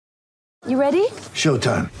You ready?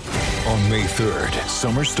 Showtime. On May 3rd,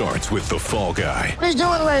 summer starts with The Fall Guy. Let's do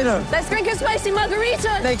it later. Let's drink a spicy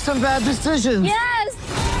margarita. Make some bad decisions. Yes!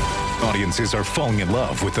 Audiences are falling in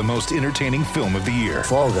love with the most entertaining film of the year.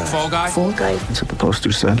 Fall Guy. Fall Guy? Fall Guy. That's what the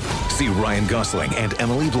poster said. See Ryan Gosling and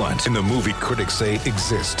Emily Blunt in the movie critics say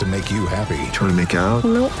exists to make you happy. Trying to make it out?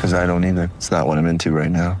 Nope. Because I don't either. It's not what I'm into right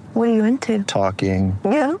now. What are you into? Talking.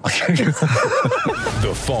 Yeah.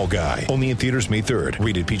 The Fall Guy. Only in theaters May 3rd.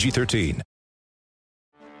 Rated PG-13.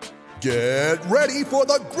 Get ready for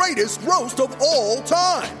the greatest roast of all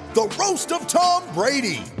time. The Roast of Tom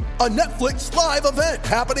Brady. A Netflix live event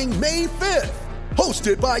happening May 5th.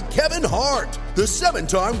 Hosted by Kevin Hart. The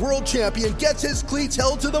 7-time world champion gets his cleats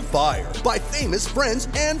held to the fire by famous friends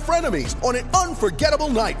and frenemies on an unforgettable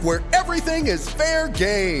night where everything is fair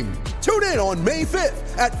game. Tune in on May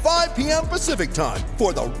 5th at 5 p.m. Pacific time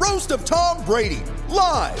for the Roast of Tom Brady.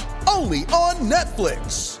 Live only on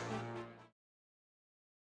Netflix.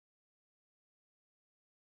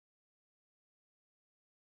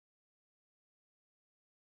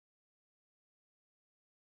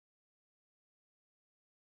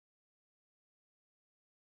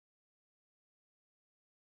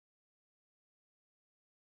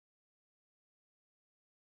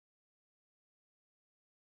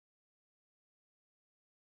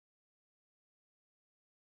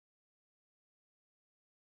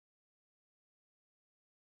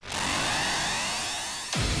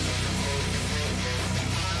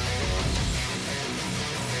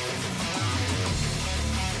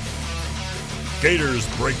 Gators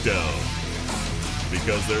Breakdown,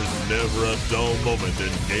 because there's never a dull moment in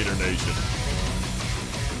Gator Nation.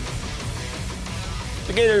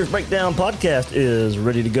 The Gators Breakdown podcast is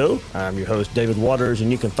ready to go. I'm your host, David Waters,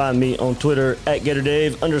 and you can find me on Twitter at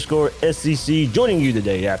GatorDave_SEC. Joining you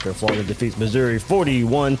today after Florida defeats Missouri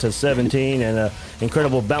 41-17 and an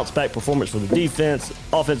incredible bounce-back performance for the defense.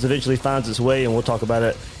 Offense eventually finds its way, and we'll talk about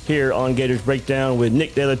it here on Gators Breakdown with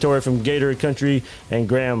Nick De La Torre from Gator Country and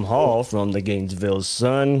Graham Hall from the Gainesville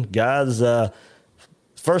Sun. Guys,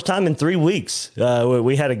 first time in 3 weeks.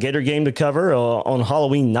 We had a Gator game to cover on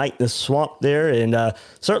Halloween night in the swamp there, and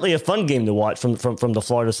certainly a fun game to watch from the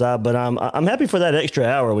Florida side. But I'm happy for that extra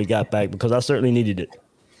hour we got back because I certainly needed it.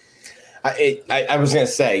 I was going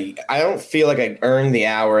to say, I don't feel like I earned the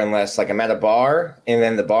hour unless like I'm at a bar and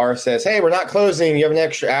then the bar says, hey, we're not closing, you have an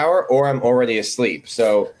extra hour, or I'm already asleep.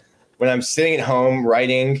 So when I'm sitting at home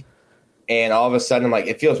writing and all of a sudden I'm like,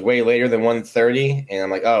 it feels way later than 1:30, and I'm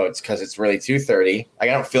like, oh, it's because it's really 2:30. I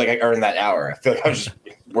don't feel like I earned that hour. I feel like I was just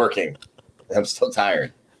working. I'm still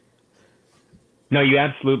tired. No, you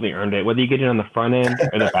absolutely earned it. Whether you get it on the front end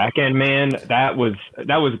or the back end, man, that was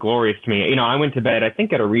glorious to me. You know, I went to bed, I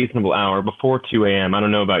think, at a reasonable hour before 2 a.m. I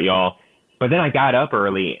don't know about y'all, but then I got up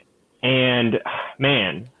early, and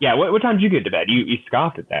man, yeah. What time did you get to bed? You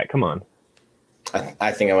scoffed at that. Come on.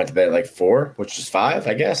 I think I went to bed at like 4, which is 5,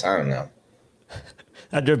 I guess. I don't know.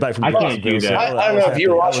 I drove back from. I can't do that. I don't know if you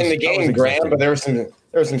were watching the game, Graham, but there was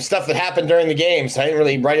some stuff that happened during the game, so I didn't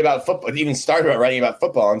really write about football. Even started about writing about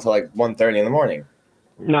football until like 1:30 in the morning.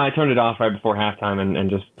 No, I turned it off right before halftime and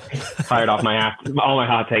just fired off all my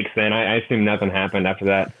hot takes. Then I assume nothing happened after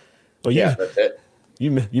that. Well, yeah, that's it.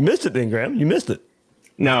 You missed it then, Graham. You missed it.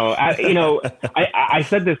 No, I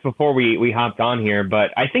said this before we hopped on here,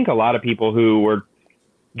 but I think a lot of people who were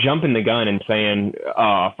jumping the gun and saying,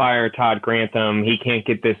 fire Todd Grantham, he can't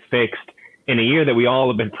get this fixed, in a year that we all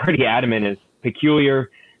have been pretty adamant is peculiar,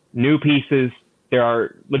 new pieces. There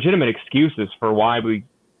are legitimate excuses for why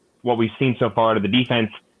what we've seen so far out of the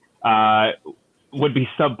defense would be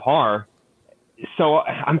subpar. So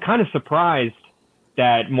I'm kind of surprised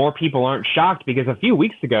that more people aren't shocked, because a few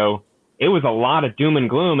weeks ago, it was a lot of doom and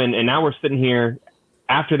gloom. And now we're sitting here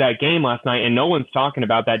after that game last night, and no one's talking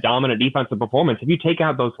about that dominant defensive performance. If you take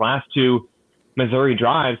out those last two Missouri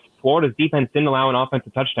drives, Florida's defense didn't allow an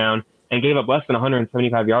offensive touchdown and gave up less than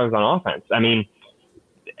 175 yards on offense. I mean,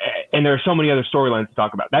 and there are so many other storylines to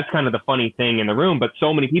talk about. That's kind of the funny thing in the room, but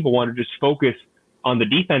so many people want to just focus on the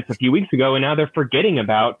defense a few weeks ago, and now they're forgetting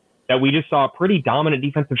about that we just saw a pretty dominant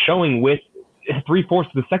defensive showing with 3/4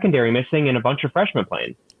 of the secondary missing and a bunch of freshmen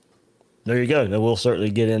playing. There you go. And we'll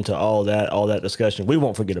certainly get into all that discussion. We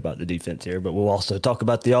won't forget about the defense here, but we'll also talk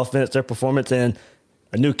about the offense, their performance, and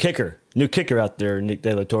a new kicker out there, Nick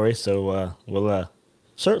De La Torre. So we'll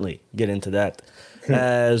certainly get into that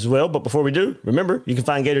as well. But before we do, remember, you can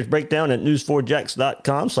find Gators Breakdown at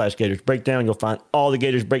news4jax.com/Gators Breakdown. You'll find all the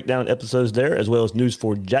Gators Breakdown episodes there, as well as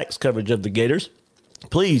News4Jax coverage of the Gators.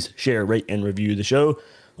 Please share, rate, and review the show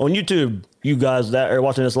on YouTube. You guys that are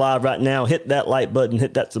watching us live right now, hit that like button,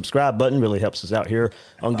 hit that subscribe button. Really helps us out here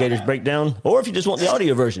on Gators Breakdown. Or if you just want the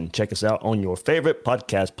audio version, check us out on your favorite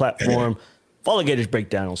podcast platform. Follow Gators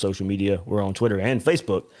Breakdown on social media. We're on Twitter and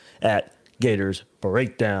Facebook at Gators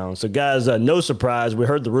Breakdown. So, guys, no surprise. We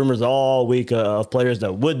heard the rumors all week of players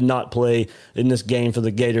that would not play in this game for the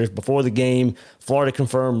Gators. Before the game, Florida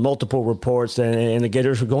confirmed multiple reports, and the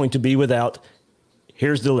Gators were going to be without.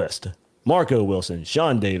 Here's the list. Marco Wilson,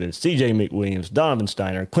 Sean Davis, C.J. McWilliams, Donovan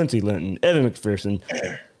Steiner, Quincy Linton, Evan McPherson,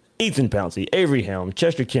 Ethan Pouncey, Avery Helm,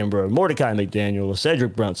 Chester Kimbrough, Mordecai McDaniel,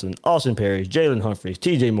 Cedric Brunson, Austin Perry, Jalen Humphreys,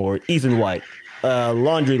 T.J. Moore, Ethan White.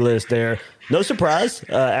 Laundry list there. No surprise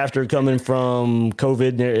after coming from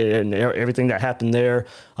COVID and everything that happened there.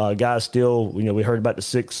 Guys still, we heard about the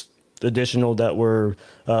 6 additional that were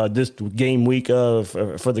this game week for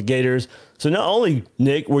the Gators. So not only,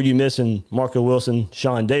 Nick, were you missing Marco Wilson,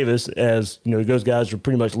 Sean Davis, as those guys are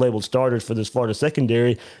pretty much labeled starters for this Florida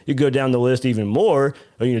secondary. You go down the list even more,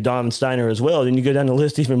 Donovan Steiner as well. Then you go down the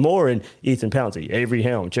list even more, and Ethan Pouncey, Avery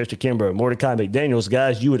Helm, Chester Kimbrough, Mordecai McDaniels,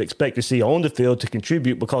 guys you would expect to see on the field to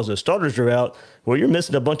contribute because the starters are out. Well, you're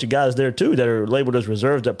missing a bunch of guys there too that are labeled as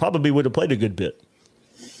reserves that probably would have played a good bit.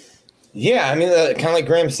 Yeah, I mean, kind of like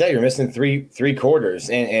Graham said, you're missing three quarters.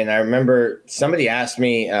 And I remember somebody asked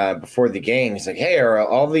me before the game, he's like, hey, are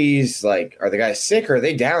all these, are the guys sick or are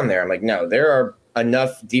they down there? I'm like, no, there are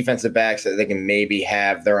enough defensive backs that they can maybe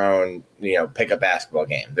have their own, pickup basketball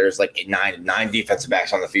game. There's nine defensive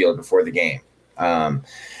backs on the field before the game. To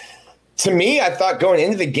me, I thought going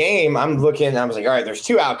into the game, I was like, all right, there's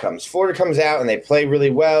 2 outcomes. Florida comes out and they play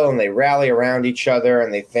really well and they rally around each other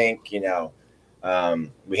and they think,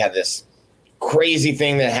 we had this crazy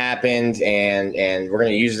thing that happened and we're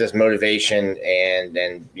going to use this motivation and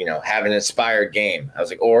have an inspired game. I was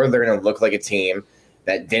like, or they're going to look like a team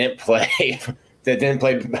that didn't play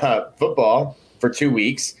football for 2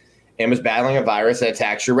 weeks and was battling a virus that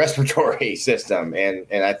attacks your respiratory system. And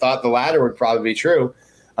I thought the latter would probably be true.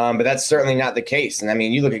 But that's certainly not the case. And I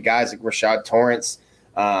mean, you look at guys like Rashad Torrance,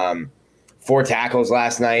 4 tackles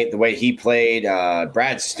last night, the way he played,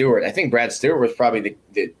 Brad Stewart. I think Brad Stewart was probably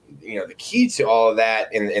the key to all of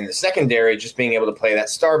that in the secondary, just being able to play that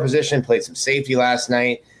star position, played some safety last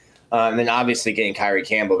night, and then obviously getting Kyrie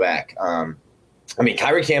Campbell back.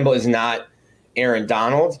 Kyrie Campbell is not Aaron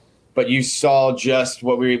Donald, but you saw just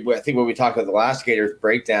what we talked about the last Gators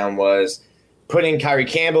breakdown was putting Kyrie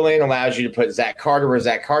Campbell in allows you to put Zach Carter where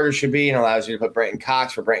Zach Carter should be and allows you to put Brenton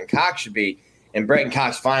Cox where Brenton Cox should be. And Brenton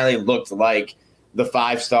Cox finally looked like the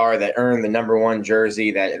 5-star that earned the number 1 jersey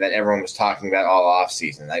that everyone was talking about all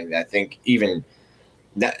offseason. I think even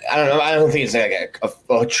that, I don't know. I don't think it's like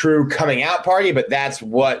a true coming out party, but that's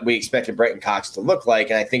what we expected Brenton Cox to look like.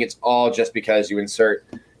 And I think it's all just because you insert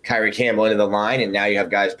Kyrie Campbell into the line and now you have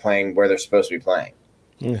guys playing where they're supposed to be playing.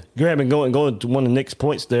 Yeah. Graham, and going to one of Nick's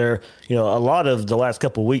points there, a lot of the last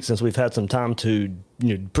couple of weeks since we've had some time to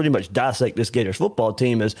pretty much dissect this Gators football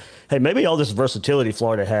team is, hey, maybe all this versatility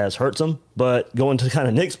Florida has hurts them. But going to kind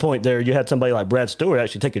of Nick's point there, you had somebody like Brad Stewart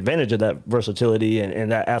actually take advantage of that versatility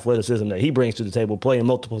and that athleticism that he brings to the table, playing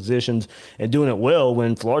multiple positions and doing it well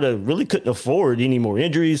when Florida really couldn't afford any more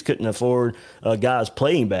injuries, couldn't afford guys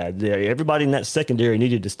playing bad. Everybody in that secondary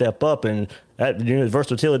needed to step up, and that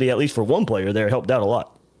versatility, at least for one player there, helped out a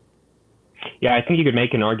lot. Yeah, I think you could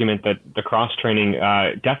make an argument that the cross-training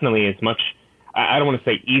definitely is much, I don't want to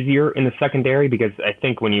say easier in the secondary, because I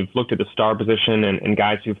think when you've looked at the star position and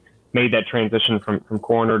guys who've made that transition from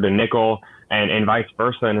corner to nickel and vice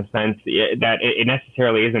versa, in a sense, that it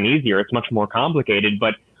necessarily isn't easier. It's much more complicated.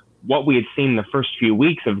 But what we had seen the first few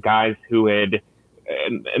weeks of guys who had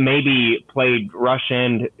maybe played rush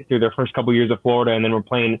end through their first couple years of Florida and then were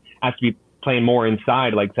have to be playing more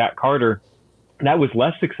inside like Zach Carter, that was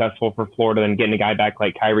less successful for Florida than getting a guy back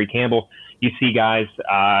like Kyrie Campbell. You see guys,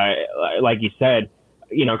 like you said,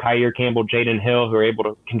 Kyrie Campbell, Jaden Hill, who are able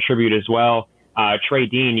to contribute as well. Trey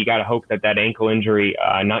Dean, you got to hope that ankle injury,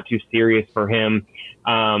 not too serious for him.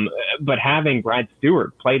 But having Brad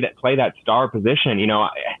Stewart play that star position,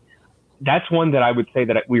 that's one that I would say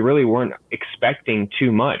that we really weren't expecting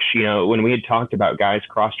too much. When we had talked about guys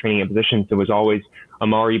cross-training in positions, it was always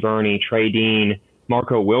Amari Burney, Trey Dean,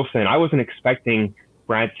 Marco Wilson. I wasn't expecting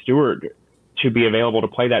Brad Stewart to be available to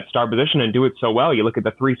play that star position and do it so well. You look at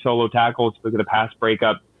the 3 solo tackles, look at the pass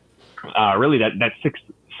breakup. Really, that 6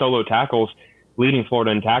 solo tackles, leading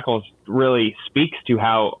Florida in tackles, really speaks to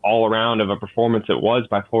how all around of a performance it was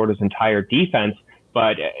by Florida's entire defense.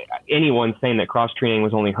 But anyone saying that cross-training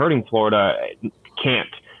was only hurting Florida can't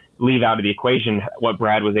leave out of the equation what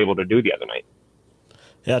Brad was able to do the other night.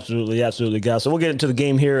 Absolutely, guys. So we'll get into the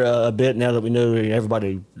game here a bit now that we know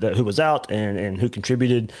everybody who was out and who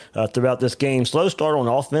contributed throughout this game. Slow start on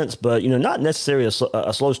offense, but not necessarily a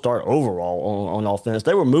slow start overall on offense.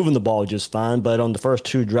 They were moving the ball just fine, but on the first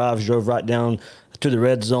 2 drives, drove right down to the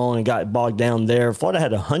red zone and got bogged down there. Florida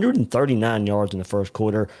had 139 yards in the first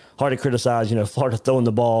quarter. Hard to criticize, Florida throwing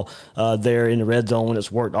the ball there in the red zone when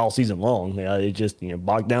it's worked all season long. It just,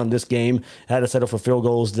 bogged down this game, had to settle for field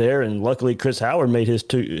goals there, and luckily Chris Howard made his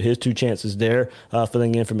two chances there,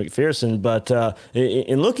 filling in for McPherson. But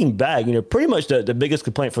in looking back, pretty much the biggest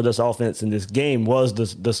complaint for this offense in this game was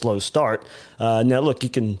the slow start. Now, look,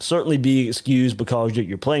 you can certainly be excused because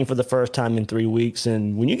you're playing for the first time in 3 weeks,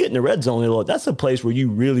 and when you get in the red zone, look, that's a place where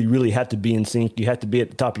you really, really have to be in sync. You have to be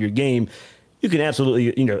at the top of your game. You can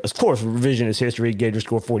absolutely, of course, revisionist history, Gators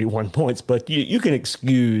score 41 points, but you can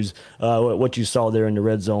excuse what you saw there in the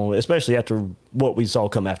red zone, especially after what we saw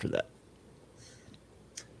come after that.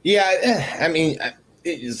 Yeah, I mean,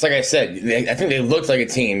 it's like I said, I think they looked like a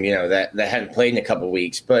team, that hadn't played in a couple of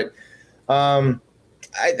weeks. But I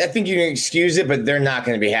think you can excuse it, but they're not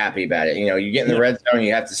going to be happy about it. You get in the red zone,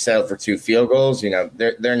 you have to settle for 2 field goals.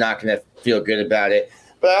 They're not going to feel good about it.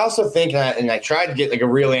 But I also think, and I tried to get like a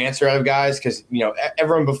real answer out of guys because,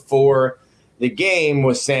 everyone before the game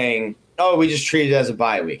was saying, oh, we just treat it as a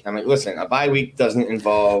bye week. I'm like, listen, a bye week doesn't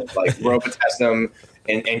involve like Robitussin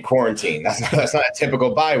and quarantine. That's not a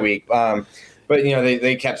typical bye week. But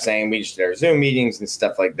they kept saying we just did our Zoom meetings and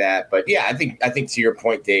stuff like that. But yeah, I think to your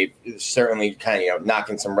point, Dave, certainly kind of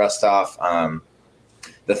knocking some rust off.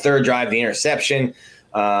 The third drive, the interception.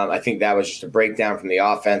 I think that was just a breakdown from the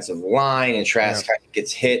offensive line, and Trask kind of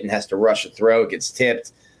gets hit and has to rush a throw, gets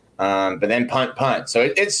tipped, but then punt. So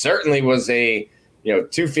it certainly was a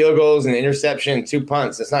 2 field goals, an interception, 2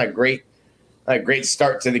 punts. That's not a great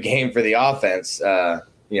start to the game for the offense. An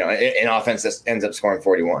offense that ends up scoring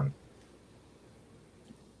 41.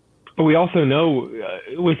 But we also know,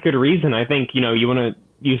 with good reason, I think you want to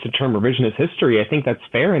use the term revisionist history. I think that's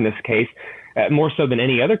fair in this case. More so than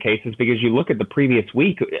any other cases, because you look at the previous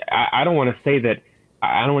week. I don't want to say that,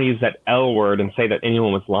 I don't want to use that L word and say that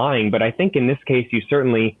anyone was lying, but I think in this case, you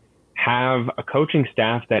certainly have a coaching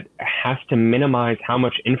staff that has to minimize how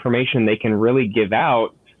much information they can really give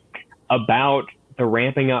out about the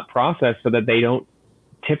ramping up process so that they don't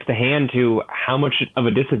tip the hand to how much of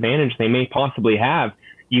a disadvantage they may possibly have.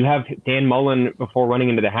 You have Dan Mullen before running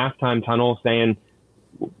into the halftime tunnel saying,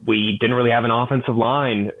 we didn't really have an offensive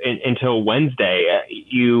line until Wednesday.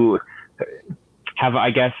 You have,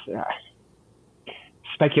 I guess,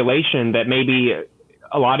 speculation that maybe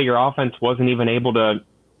a lot of your offense wasn't even able to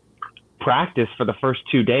practice for the first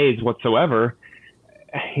 2 days whatsoever.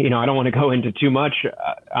 I don't want to go into too much,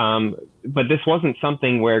 but this wasn't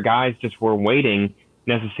something where guys just were waiting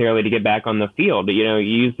necessarily to get back on the field. You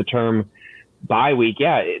use the term bye week.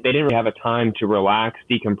 Yeah, they didn't really have a time to relax,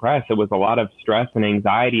 decompress. It was a lot of stress and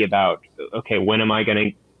anxiety about, okay, when am I going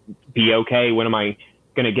to be okay? When am I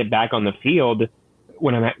going to get back on the field?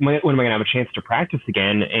 When am I going to have a chance to practice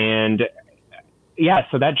again? And yeah,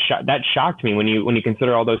 so that shocked me when you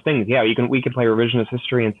consider all those things. Yeah, we could play revisionist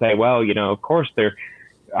history and say, well, of course they're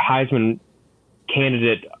Heisman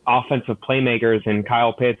candidate offensive playmakers, and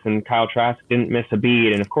Kyle Pitts and Kyle Trask didn't miss a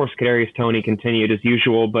beat, and of course Kadarius Toney continued as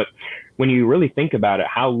usual. But when you really think about it,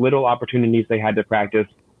 how little opportunities they had to practice.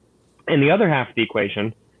 And the other half of the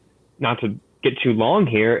equation, not to get too long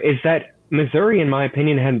here, is that Missouri, in my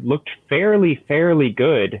opinion, had looked fairly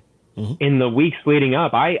good in the weeks leading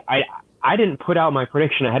up. I didn't put out my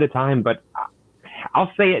prediction ahead of time, but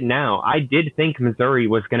I'll say it now. I did think Missouri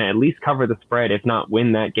was going to at least cover the spread, if not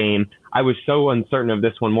win that game. I was so uncertain of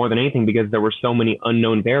this one more than anything because there were so many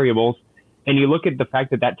unknown variables. And you look at the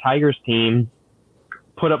fact that Tigers team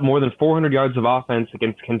put up more than 400 yards of offense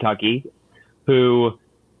against Kentucky, who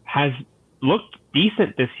has looked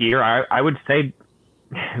decent this year. I would say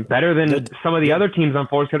better than some of the other teams on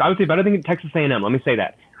Florida State. I would say better than Texas A&M. Let me say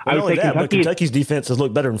that. I would say Kentucky's defense has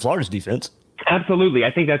looked better than Florida's defense. Absolutely.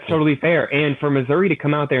 I think that's totally fair. And for Missouri to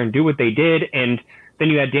come out there and do what they did, and then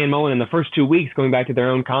you had Dan Mullen in the first 2 weeks going back to their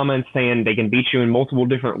own comments saying they can beat you in multiple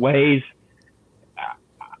different ways.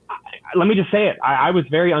 Let me just say it. I was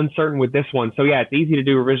very uncertain with this one. So, yeah, it's easy to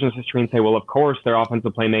do revisionist history and say, well, of course, their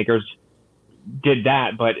offensive playmakers did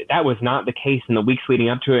that. But that was not the case in the weeks leading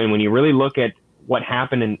up to it. And when you really look at what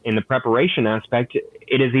happened in the preparation aspect,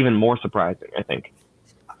 it is even more surprising, I think.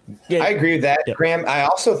 Yeah. I agree with that, Graham. I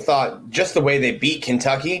also thought just the way they beat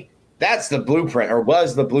Kentucky, that's the blueprint, or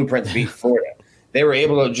was the blueprint to beat Florida. They were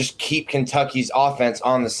able to just keep Kentucky's offense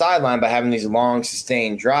on the sideline by having these long,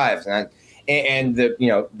 sustained drives. And And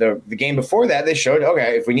the game before that, they showed,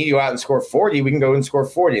 okay, if we need you out and score 40, we can go and score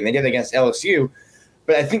 40. And they did it against LSU.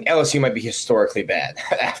 But I think LSU might be historically bad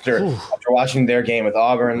after watching their game with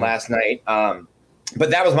Auburn last night. But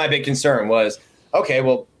that was my big concern was, okay,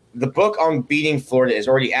 well, the book on beating Florida is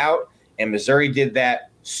already out, and Missouri did that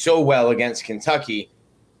so well against Kentucky.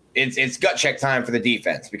 It's gut check time for the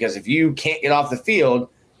defense, because if you can't get off the field,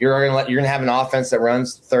 you're gonna have an offense that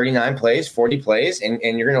runs 39 plays, 40 plays, and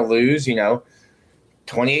you're gonna lose,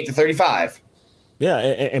 28-35. Yeah,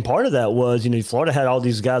 and part of that was, Florida had all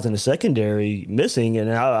these guys in the secondary missing,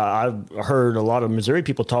 and I've heard a lot of Missouri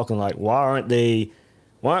people talking like, why aren't they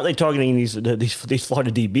targeting these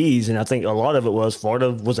Florida DBs? And I think a lot of it was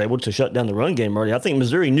Florida was able to shut down the run game early. I think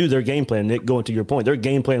Missouri knew their game plan. Nick, going to your point, their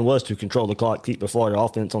game plan was to control the clock, keep the Florida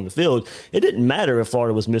offense on the field. It didn't matter if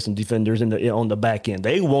Florida was missing defenders on the back end.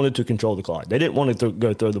 They wanted to control the clock. They didn't want to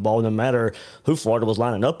go throw the ball, no matter who Florida was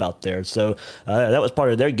lining up out there. So that was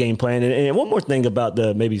part of their game plan. And one more thing about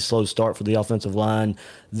the maybe slow start for the offensive line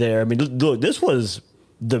there. I mean, look, this was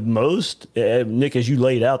the most, Nick, as you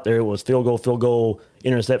laid out there, it was field goal,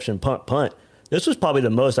 interception, punt. This was probably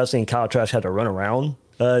the most I've seen Kyle Trask had to run around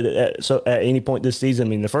at any point this season.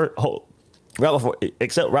 I mean, right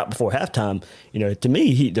before halftime, to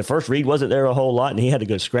me, the first read wasn't there a whole lot, and he had to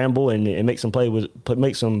go scramble and make some plays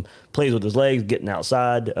with his legs, getting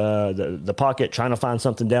outside the pocket, trying to find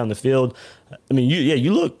something down the field. I mean,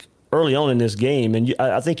 you look early on in this game, and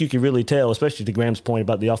I think you could really tell, especially to Graham's point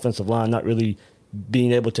about the offensive line not really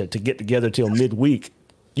being able to get together till midweek.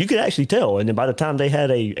 You could actually tell, and then by the time they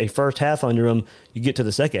had a first half under them, you get to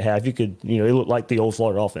the second half, you could, it looked like the old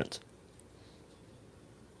Florida offense.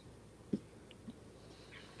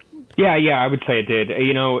 Yeah, I would say it did.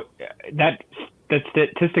 That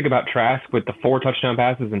statistic about Trask with the 4 touchdown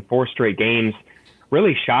passes in 4 straight games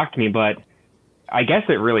really shocked me, but I guess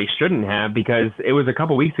it really shouldn't have, because it was a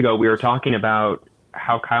couple weeks ago we were talking about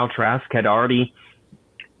how Kyle Trask had already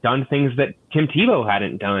done things that Tim Tebow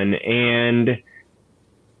hadn't done, and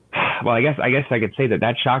well, I guess I could say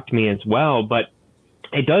that shocked me as well. But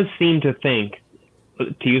it does seem to think,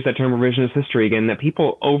 to use that term revisionist history again, that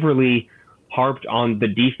people overly harped on the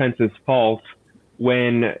defense's fault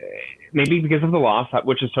when maybe because of the loss,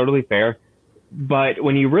 which is totally fair. But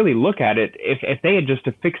when you really look at it, if they had just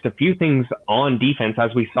fixed a few things on defense,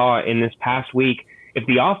 as we saw in this past week, if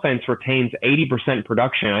the offense retains 80%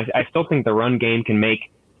 production, I still think the run game can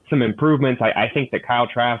make some improvements. I think that Kyle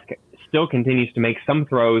Trask still continues to make some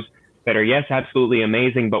throws that are, yes, absolutely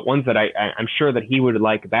amazing, but ones that I'm sure that he would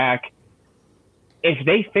like back. If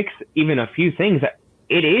they fix even a few things,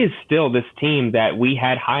 it is still this team that we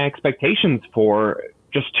had high expectations for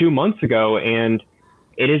just 2 months ago, and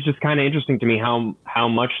it is just kind of interesting to me how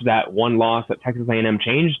much that one loss at Texas A&M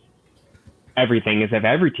changed everything, as if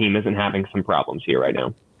every team isn't having some problems here right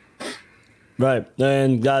now. Right.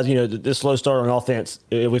 And guys, this slow start on offense,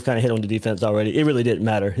 we've kind of hit on the defense already. It really didn't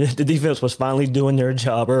matter. The defense was finally doing their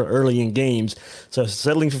job early in games. So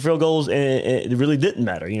settling for field goals, it really didn't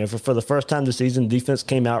matter. For the first time this season, defense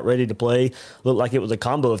came out ready to play. Looked like it was a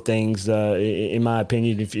combo of things, in my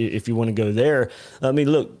opinion, if you want to go there. I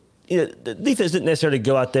mean, look, the defense didn't necessarily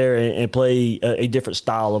go out there and play a different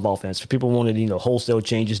style of offense. People wanted, wholesale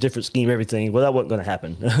changes, different scheme, everything. Well, that wasn't going to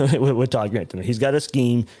happen with Todd Grantham. He's got a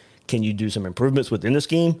scheme. Can you do some improvements within the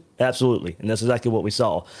scheme? Absolutely, and that's exactly what we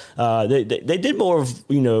saw. They did more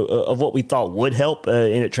of what we thought would help,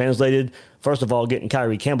 and it translated. First of all, getting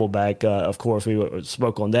Kyrie Campbell back, of course, we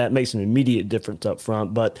spoke on that, makes an immediate difference up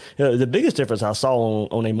front. But the biggest difference I saw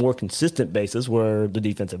on a more consistent basis were the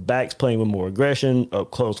defensive backs playing with more aggression,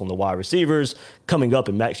 up close on the wide receivers, coming up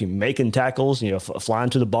and actually making tackles, flying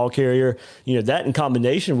to the ball carrier. That in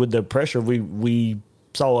combination with the pressure we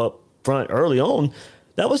saw up front early on,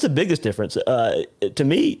 that was the biggest difference. To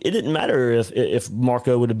me, it didn't matter if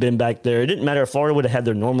Marco would have been back there. It didn't matter if Florida would have had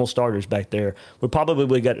their normal starters back there. We probably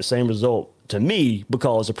would have got the same result, to me,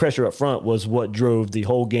 because the pressure up front was what drove the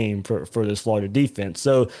whole game for this Florida defense.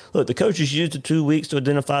 So, look, the coaches used the 2 weeks to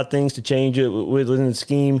identify things to change it within the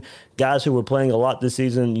scheme. Guys who were playing a lot this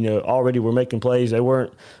season, already were making plays. They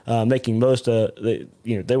weren't making most of they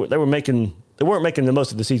weren't making the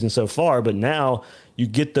most of the season so far, but now you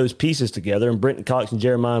get those pieces together, and Brenton Cox and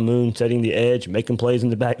Jeremiah Moon setting the edge, making plays in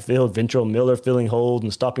the backfield, Ventrell Miller filling holes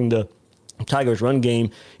and stopping the Tigers' run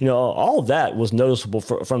game. All of that was noticeable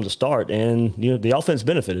from the start, and the offense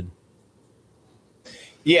benefited.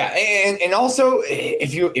 Yeah, and also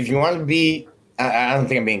if you want to be, I don't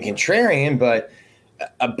think I'm being contrarian, but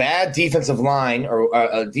a bad defensive line or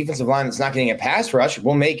a defensive line that's not getting a pass rush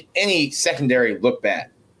will make any secondary look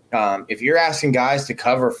bad. If you're asking guys to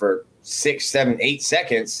cover for 6, 7, 8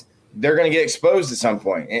 seconds, they're going to get exposed at some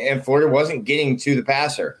point. And Florida wasn't getting to the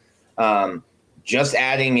passer. Just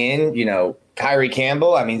adding in, Kyrie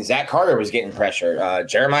Campbell. I mean, Zach Carter was getting pressure.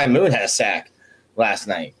 Jeremiah Moon had a sack last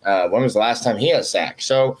night. When was the last time he had a sack?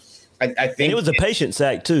 So I think and it was a patient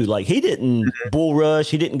sack too. Like, he didn't bull rush.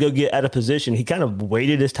 He didn't go get out of position. He kind of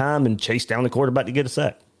waited his time and chased down the quarterback to get a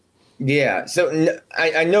sack. Yeah. So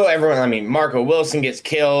I know everyone. I mean, Marco Wilson gets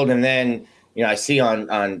killed, and then I see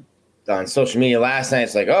on social media last night,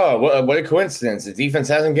 it's like, oh, what a coincidence. The defense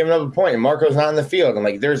hasn't given up a point, and Marco's not in the field. I'm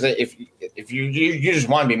like, if you just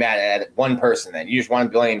want to be mad at one person, then you just want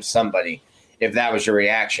to blame somebody if that was your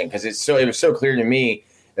reaction, because it was so clear to me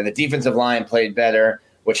that the defensive line played better,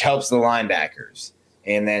 which helps the linebackers.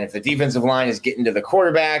 And then if the defensive line is getting to the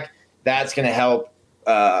quarterback, that's going to help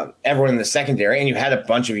everyone in the secondary. And you had a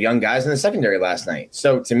bunch of young guys in the secondary last night.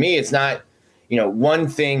 So to me, it's not, one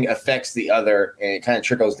thing affects the other, and it kind of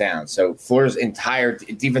trickles down. So Florida's entire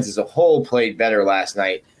defense as a whole played better last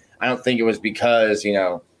night. I don't think it was because,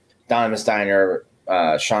 Donovan Steiner,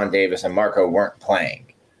 Sean Davis, and Marco weren't playing.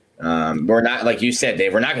 We're not, like you said,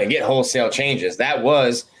 Dave, we're not going to get wholesale changes. That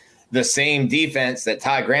was the same defense that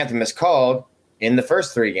Todd Grantham has called in the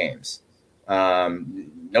first 3 games.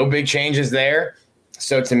 No big changes there.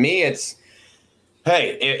 So to me, it's,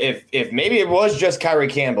 hey, if maybe it was just Kyrie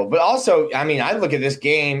Campbell, but also, I mean, I look at this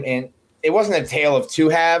game and it wasn't a tale of 2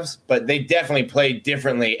 halves, but they definitely played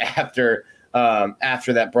differently after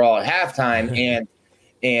that brawl at halftime.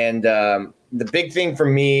 And the big thing for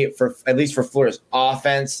me, at least for Florida's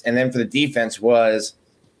offense and then for the defense, was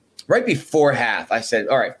right before half, I said,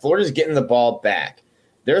 all right, Florida's getting the ball back.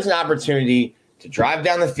 There's an opportunity to drive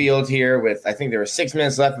down the field here with, I think there were 6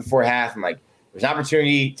 minutes left before half. I'm like, there's an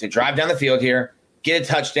opportunity to drive down the field here, get a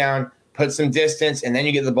touchdown, put some distance, and then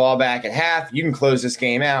you get the ball back at half. You can close this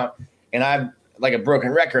game out. And I've, like a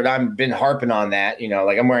broken record, I've been harping on that.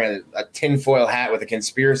 Like I'm wearing a tinfoil hat with a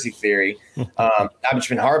conspiracy theory. I've just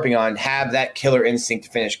been harping on have that killer instinct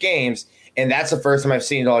to finish games. And that's the first time I've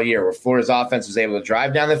seen it all year, where Florida's offense was able to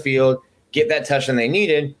drive down the field, get that touchdown they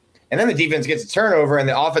needed, and then the defense gets a turnover and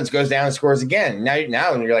the offense goes down and scores again. Now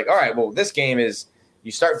you're like, all right, well, this game is –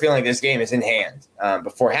 you start feeling like this game is in hand.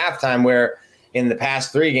 Before halftime, where in the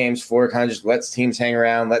past 3 games, Florida kind of just lets teams hang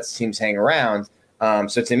around.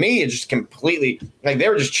 So to me, it just completely – like they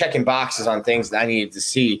were just checking boxes on things that I needed to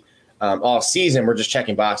see all season. We're just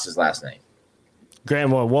checking boxes last night.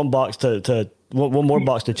 Graham, one more box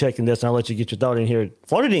to check in this, and I'll let you get your thought in here.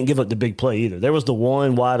 Florida didn't give up the big play either. There was the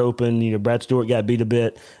one wide open, Brad Stewart got beat a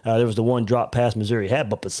bit. There was the one drop pass Missouri had.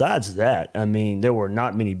 But besides that, I mean, there were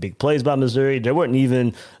not many big plays by Missouri. There wasn't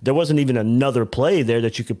even another play there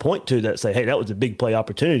that you could point to that say, hey, that was a big play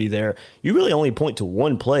opportunity there. You really only point to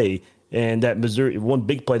one play, and one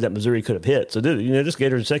big play that Missouri could have hit. So, this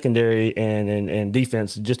Gators secondary and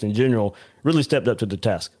defense just in general really stepped up to the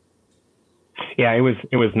task. Yeah, it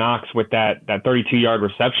was Knox with that 32-yard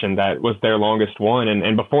reception that was their longest one,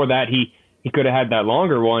 and before that he could have had that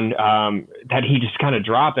longer one that he just kind of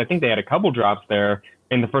dropped. I think they had a couple drops there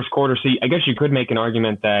in the first quarter. So I guess you could make an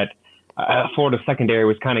argument that Florida secondary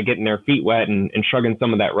was kind of getting their feet wet and shrugging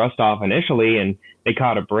some of that rust off initially, and they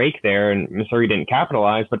caught a break there, and Missouri didn't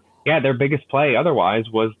capitalize. But yeah, their biggest play otherwise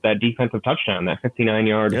was that defensive touchdown, that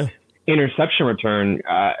 59-yard interception return.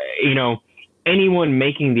 Anyone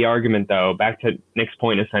making the argument, though, back to Nick's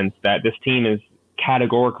point, in a sense, that this team is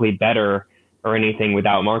categorically better or anything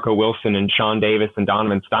without Marco Wilson and Sean Davis and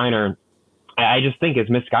Donovan Steiner, I just think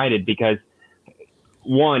is misguided because,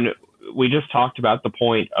 one, we just talked about the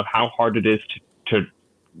point of how hard it is to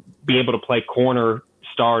be able to play corner,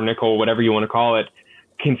 star, nickel, whatever you want to call it,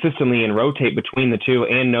 consistently and rotate between the two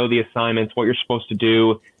and know the assignments, what you're supposed to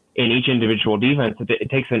do in each individual defense.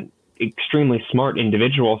 It takes an extremely smart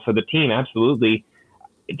individual. So the team absolutely,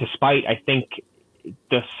 despite I think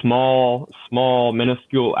the small,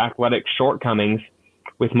 minuscule athletic shortcomings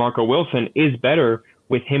with Marco Wilson, is better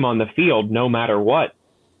with him on the field no matter what.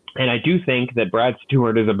 And I do think that Brad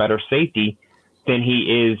Stewart is a better safety than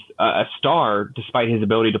he is a star, despite his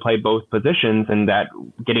ability to play both positions, and that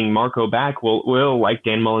getting Marco back will, like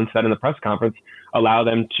Dan Mullen said in the press conference, allow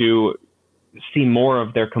them to see more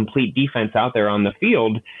of their complete defense out there on the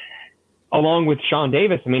field. Along with Sean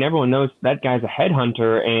Davis, I mean, everyone knows that guy's a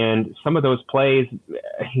headhunter, and some of those plays,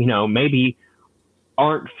 maybe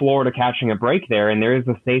aren't Florida catching a break there, and there is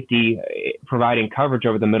a safety providing coverage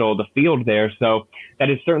over the middle of the field there. So that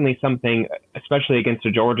is certainly something, especially against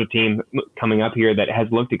a Georgia team coming up here that has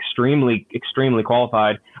looked extremely, extremely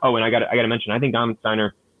qualified. Oh, and I got to mention, I think Donovan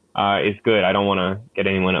Steiner is good. I don't want to get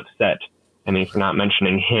anyone upset, for not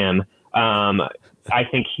mentioning him. I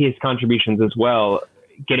think his contributions as well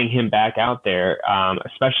getting him back out there,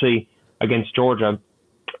 especially against Georgia,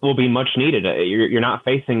 will be much needed. You're not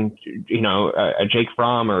facing, a Jake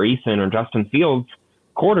Fromm or Eason or Justin Fields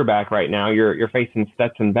quarterback right now. You're facing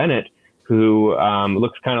Stetson Bennett, who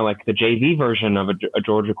looks kind of like the JV version of a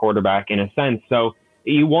Georgia quarterback in a sense. So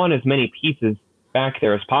you want as many pieces back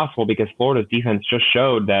there as possible, because Florida's defense just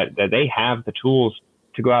showed that they have the tools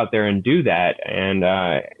to go out there and do that. And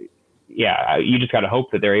you just got to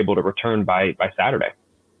hope that they're able to return by Saturday.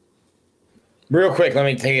 Real quick, let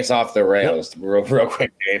me take us off the rails. Yep. Real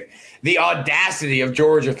quick, Dave. The audacity of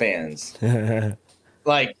Georgia fans.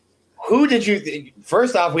 Like, who did you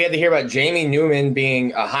first off, we had to hear about Jamie Newman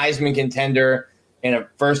being a Heisman contender and a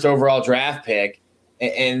first overall draft pick.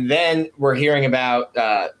 And then we're hearing about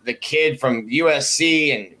the kid from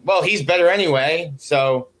USC, and, well, he's better anyway.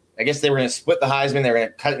 So I guess they were going to split the Heisman. They were going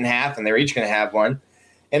to cut it in half, and they were each going to have one.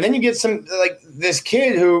 And then you get some, like, this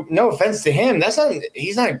kid who, no offense to him,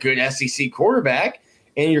 he's not a good SEC quarterback,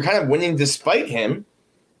 and you're kind of winning despite him.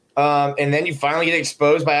 And then you finally get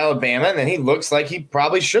exposed by Alabama, and then he looks like he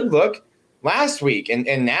probably should look last week.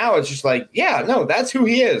 And now it's just like, yeah, no, that's who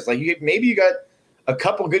he is. Like, maybe you got a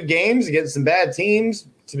couple good games against some bad teams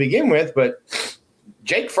to begin with, but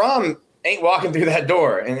Jake Fromm ain't walking through that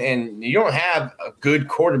door, and you don't have a good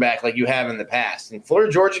quarterback like you have in the past. And Florida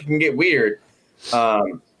Georgia can get weird,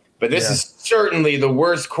 but this is certainly the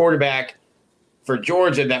worst quarterback for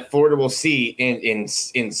Georgia that Florida will see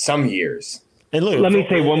in some years. And look, let me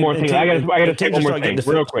say one more thing. I got to say one more thing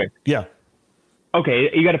real quick. Yeah. Okay,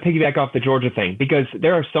 you got to piggyback off the Georgia thing, because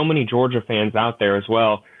there are so many Georgia fans out there as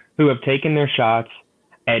well who have taken their shots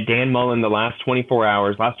at Dan Mullen the last 12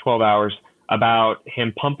 hours about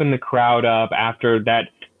him pumping the crowd up after that,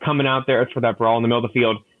 coming out there for that brawl in the middle of the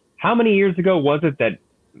field. How many years ago was it that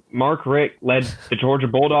Mark Richt led the Georgia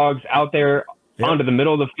Bulldogs out there onto the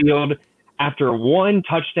middle of the field after one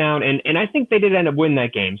touchdown? And I think they did end up winning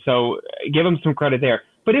that game, so give them some credit there.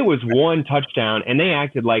 But it was one touchdown, and they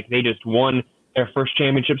acted like they just won their first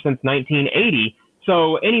championship since 1980.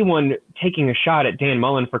 So anyone taking a shot at Dan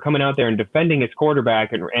Mullen for coming out there and defending his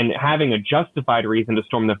quarterback and having a justified reason to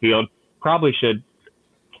storm the field probably should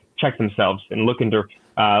check themselves and look into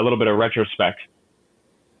a little bit of retrospect.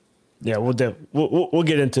 Yeah, we'll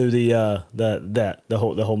get into the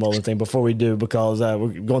whole Mullen thing before we do, because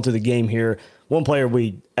we're going through the game here. One player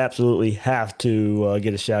we absolutely have to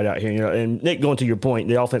get a shout out here. And Nick, going to your point,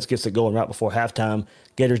 the offense gets it going right before halftime.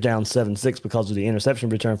 Gators down 7-6 because of the interception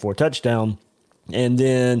return for a touchdown. And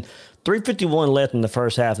then 3:51 left in the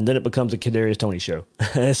first half, and then it becomes a Kadarius Toney show.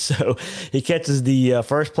 So he catches the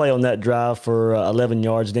first play on that drive for 11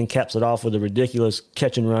 yards, then caps it off with a ridiculous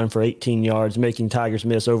catch and run for 18 yards, making Tigers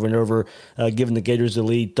miss over and over, giving the Gators the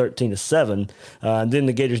lead 13-7. And then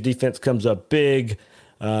the Gators defense comes up big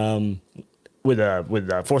with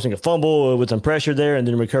forcing a fumble with some pressure there, and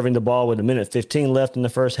then recovering the ball with 1:15 left in the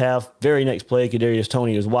first half. Very next play, Kadarius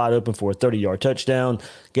Toney is wide open for a 30-yard touchdown.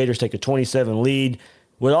 Gators take a 27 lead.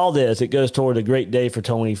 With all this, it goes toward a great day for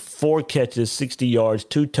Toney. 4 catches, 60 yards,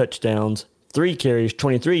 2 touchdowns, 3 carries,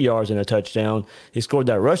 23 yards, and a touchdown. He scored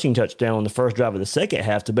that rushing touchdown on the first drive of the second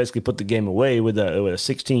half to basically put the game away with a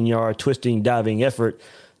 16-yard twisting, diving effort.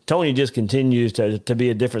 Toney just continues to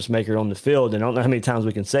be a difference maker on the field, and I don't know how many times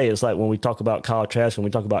we can say it. It's like when we talk about Kyle Trask, when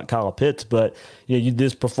we talk about Kyle Pitts, but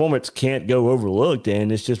this performance can't go overlooked,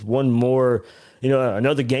 and it's just one more,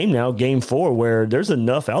 another game now, game 4, where there's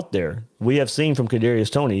enough out there we have seen from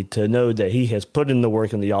Kadarius Toney to know that he has put in the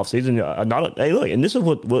work in the offseason. Hey, look, and this is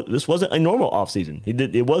what this wasn't a normal offseason.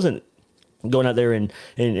 It wasn't going out there and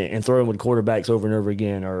throwing with quarterbacks over and over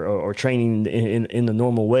again, or training in the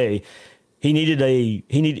normal way. He needed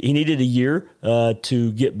a year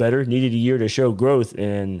to get better. Needed a year to show growth,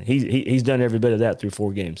 and he's done every bit of that through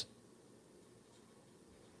 4 games.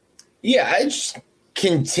 Yeah, I just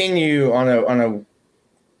continue on a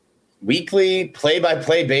weekly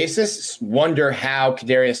play-by-play basis. Wonder how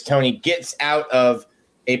Kadarius Toney gets out of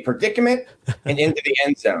a predicament and into the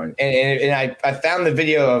end zone. And I found the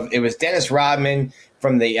video of, it was Dennis Rodman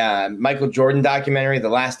from the Michael Jordan documentary, the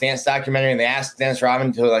Last Dance documentary, and they asked Dennis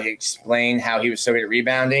Rodman to explain how he was so good at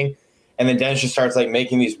rebounding. And then Dennis just starts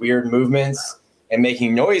making these weird movements and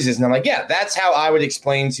making noises. And I'm like, yeah, that's how I would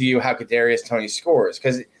explain to you how Kadarius Toney scores.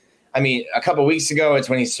 Because, a couple of weeks ago, it's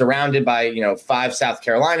when he's surrounded by, 5 South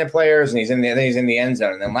Carolina players, and he's in the end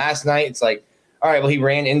zone. And then last night, it's like, all right, well, he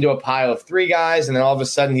ran into a pile of 3 guys, and then all of a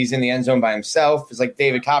sudden he's in the end zone by himself. It's like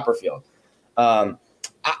David Copperfield.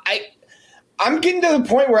 I'm getting to the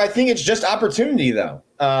point where I think it's just opportunity, though.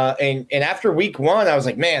 And after week 1, I was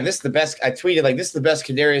like, man, this is the best. I tweeted this is the best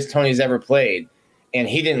Kadarius Toney's ever played, and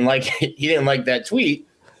he didn't like that tweet.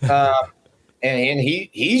 And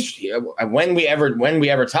he's when we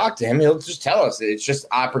ever talk to him, he'll just tell us it's just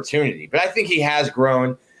opportunity. But I think he has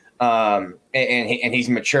grown, and he's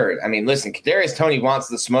matured. I mean, listen, Kadarius Toney wants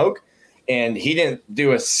the smoke, and he didn't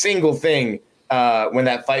do a single thing when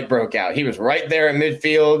that fight broke out. He was right there in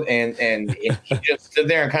midfield, and he just stood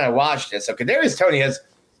there and kind of watched it. So Kadarius Toney has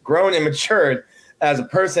grown and matured as a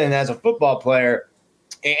person and as a football player.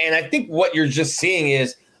 And I think what you're just seeing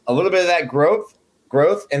is a little bit of that growth,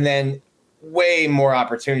 and then way more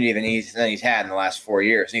opportunity than he's had in the last 4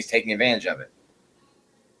 years. And he's taking advantage of it.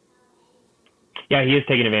 Yeah, he is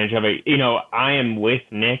taking advantage of it. I am with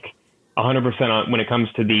Nick 100% on when it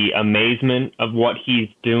comes to the amazement of what he's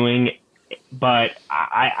doing, but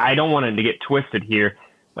I don't want it to get twisted here.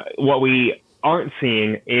 What we aren't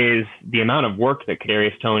seeing is the amount of work that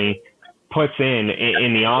Kadarius Toney puts in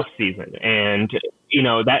the off season. And,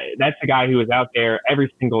 that's a guy who is out there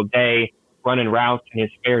every single day running routes in his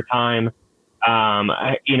spare time.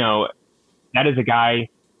 That is a guy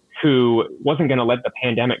who wasn't going to let the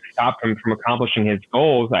pandemic stop him from accomplishing his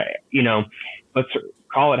goals. Let's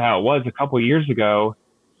call it how it was. A couple of years ago,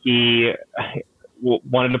 he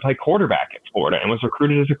wanted to play quarterback at Florida and was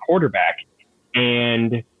recruited as a quarterback,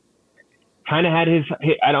 and kind of had his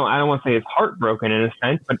I don't want to say his heart broken in a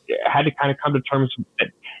sense, but had to kind of come to terms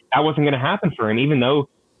that wasn't going to happen for him, even though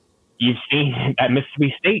you've seen that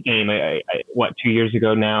Mississippi State game, 2 years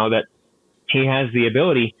ago now, that he has the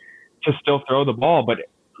ability to still throw the ball. But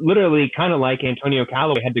literally, kind of like Antonio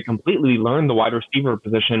Callaway had to completely learn the wide receiver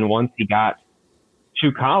position once he got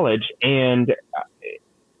to college, and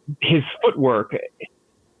his footwork,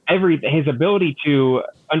 his ability to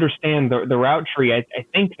understand the route tree. I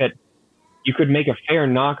think that you could make a fair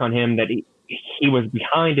knock on him that he was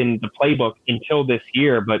behind in the playbook until this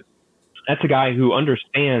year, but that's a guy who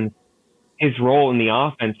understands his role in the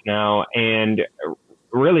offense now and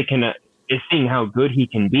really is seeing how good he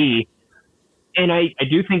can be. And I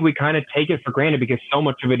do think we kind of take it for granted because so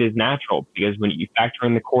much of it is natural, because when you factor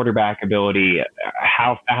in the quarterback ability,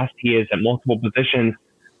 how fast he is at multiple positions,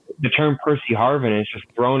 the term Percy Harvin is just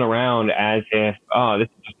thrown around as if, this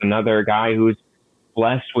is just another guy who's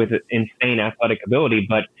blessed with insane athletic ability.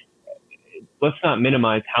 But let's not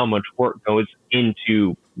minimize how much work goes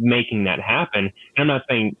into making that happen. And I'm not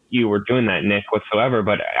saying you were doing that, Nick, whatsoever,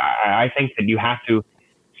 but I think that you have to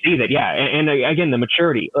see that, yeah. And again, the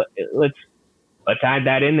maturity. Let's add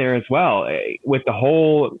that in there as well with the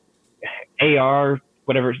whole AR,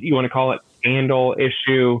 whatever you want to call it, scandal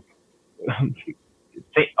issue,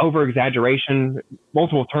 over exaggeration.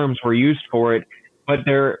 Multiple terms were used for it, but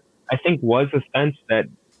there, I think, was a sense that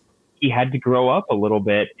he had to grow up a little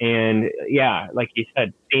bit. And yeah, like you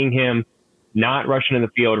said, seeing him not rush into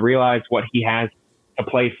the field, realize what he has to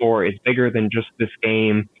play for is bigger than just this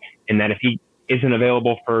game. And that if he isn't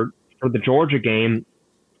available for the Georgia game,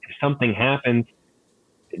 if something happens,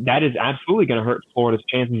 that is absolutely going to hurt Florida's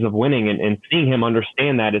chances of winning. And seeing him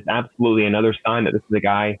understand that is absolutely another sign that this is a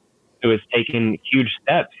guy who has taken huge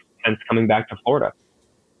steps since coming back to Florida.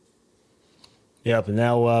 Yep, and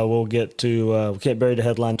now we'll get to we can't bury the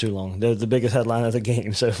headline too long. The biggest headline of the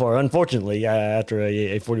game so far, unfortunately, after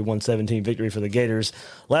a 41-17 victory for the Gators.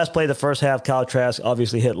 Last play of the first half, Kyle Trask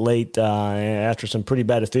obviously hit late after some pretty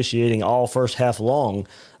bad officiating all first half long.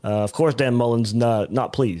 Of course, Dan Mullen's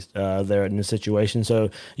not pleased there in this situation. So,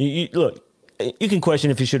 you look, you can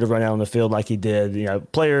question if he should have run out on the field like he did.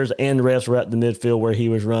 Players and refs were at the midfield where he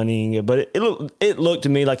was running, but it looked to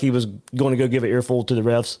me like he was going to go give an earful to the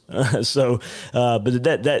refs. But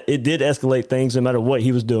that it did escalate things no matter what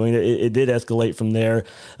he was doing. It did escalate from there.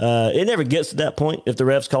 It never gets to that point if the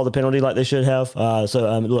refs call the penalty like they should have.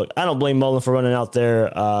 Look, I don't blame Mullen for running out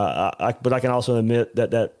there, but I can also admit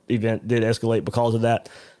that event did escalate because of that.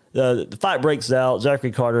 The fight breaks out.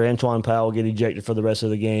 Zachary Carter, Antoine Powell get ejected for the rest of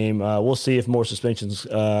the game. We'll see if more suspensions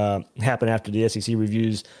happen after the SEC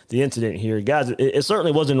reviews the incident here. Guys, it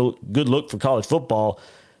certainly wasn't a good look for college football.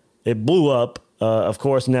 It blew up. Of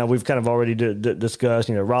course, now we've kind of already discussed,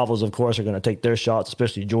 rivals, of course, are going to take their shots,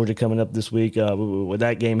 especially Georgia coming up this week with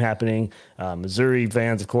that game happening. Missouri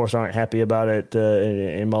fans, of course, aren't happy about it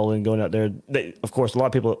and Mullen going out there. Of course, a lot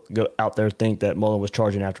of people go out there think that Mullen was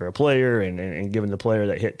charging after a player and giving the player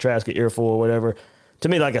that hit Trask an earful or whatever. To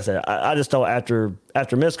me, like I said, I just thought after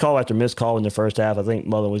missed call in the first half, I think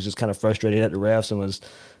Mullen was just kind of frustrated at the refs and was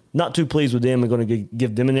not too pleased with them and going to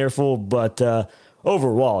give them an earful. But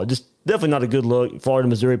overall, just definitely not a good look. Florida and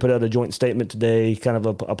Missouri put out a joint statement today, kind of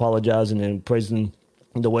apologizing and praising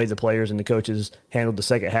the way the players and the coaches handled the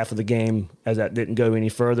second half of the game, as that didn't go any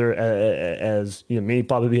further as many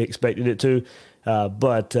probably expected it to.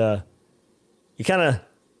 But it kind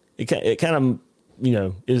of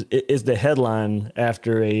is the headline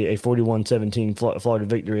after a 41-17 Florida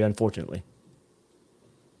victory, unfortunately.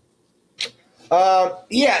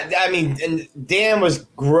 Yeah, I mean, and Dan was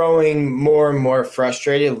growing more and more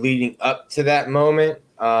frustrated leading up to that moment.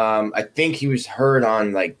 I think he was heard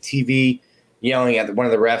on like TV yelling at one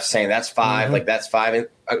of the refs saying that's 5, like that's 5, and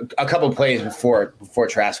a couple of plays before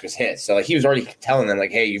Trask was hit. So like he was already telling them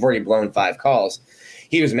like, hey, you've already blown 5 calls.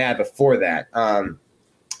 He was mad before that.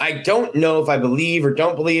 I don't know if I believe or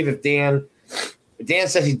don't believe if Dan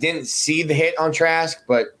says he didn't see the hit on Trask,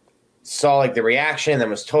 but saw like the reaction and then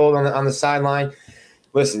was told on the sideline.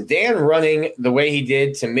 Listen, Dan running the way he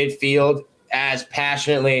did to midfield as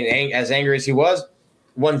passionately and as angry as he was,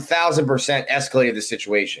 1,000% escalated the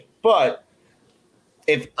situation. But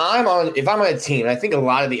if I'm on a team, and I think a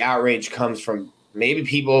lot of the outrage comes from maybe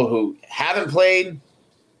people who haven't played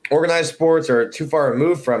organized sports or are too far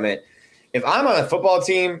removed from it. If I'm on a football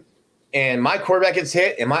team and my quarterback gets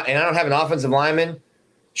hit and I don't have an offensive lineman,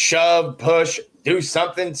 shove, push, do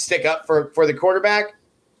something, stick up for the quarterback,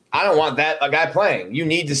 I don't want a guy playing. You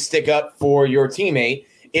need to stick up for your teammate.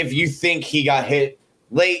 If you think he got hit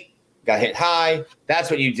late, got hit high, that's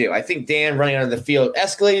what you do. I think Dan running onto the field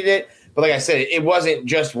escalated it. But like I said, it wasn't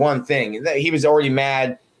just one thing. He was already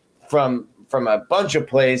mad from a bunch of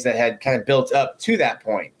plays that had kind of built up to that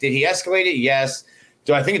point. Did he escalate it? Yes.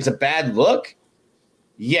 Do I think it's a bad look?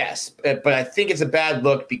 Yes. But I think it's a bad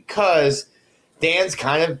look because Dan's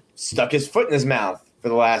kind of stuck his foot in his mouth for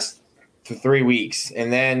the last 3 weeks.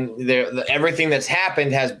 And then everything that's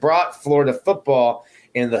happened has brought Florida football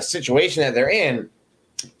in the situation that they're in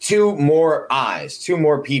to more eyes, to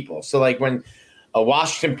more people. So like when a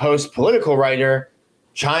Washington Post political writer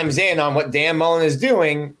chimes in on what Dan Mullen is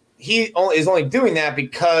doing, he is only doing that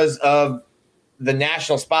because of the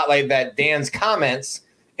national spotlight that Dan's comments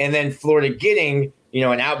and then Florida getting,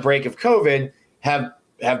 an outbreak of COVID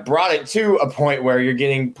have brought it to a point where you're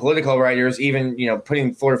getting political writers even,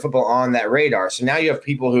 putting Florida football on that radar. So now you have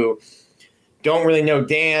people who don't really know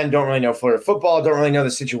Dan, don't really know Florida football, don't really know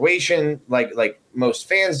the situation like most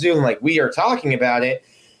fans do, and like we are talking about it,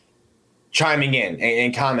 chiming in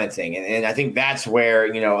and commenting. And I think that's where,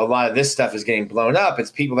 a lot of this stuff is getting blown up. It's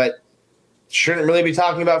people that shouldn't really be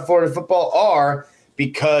talking about Florida football are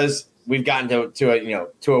because we've gotten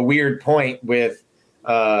to a weird point with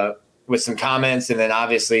some comments and then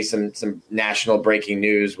obviously some national breaking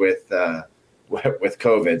news with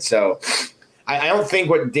COVID. So I don't think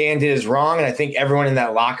what Dan did is wrong. And I think everyone in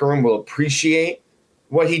that locker room will appreciate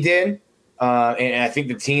what he did. And I think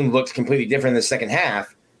the team looked completely different in the second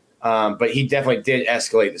half. But he definitely did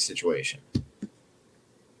escalate the situation.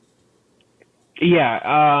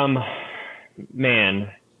 Yeah,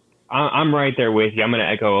 man, I'm right there with you. I'm going to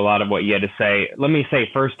echo a lot of what you had to say. Let me say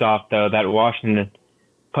first off, though, that Washington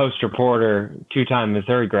Post reporter, 2-time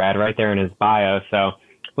Missouri grad, right there in his bio. So a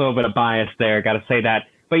little bit of bias there. Got to say that.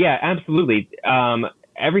 But yeah, absolutely.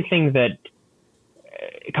 Everything that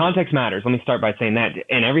context matters. Let me start by saying that.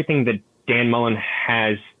 And everything that Dan Mullen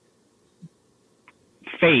has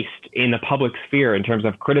faced in the public sphere in terms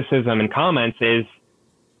of criticism and comments is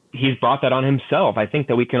he's brought that on himself. I think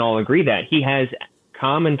that we can all agree that he has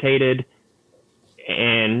commentated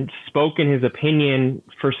and spoken his opinion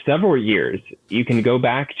for several years. You can go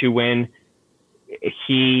back to when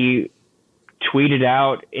he tweeted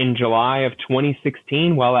out in July of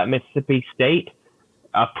 2016 while at Mississippi State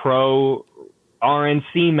a pro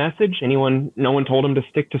RNC message. No one told him to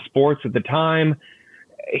stick to sports at the time.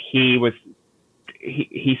 He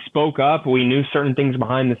spoke up. We knew certain things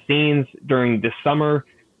behind the scenes during the summer,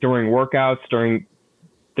 during workouts, during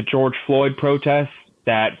the George Floyd protests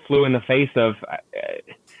that flew in the face of,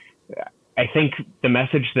 I think, the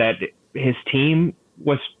message that his team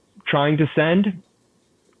was trying to send.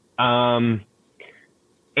 And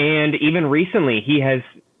even recently, he has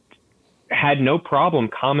had no problem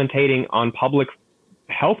commentating on public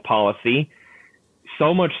health policy,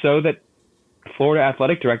 so much so that Florida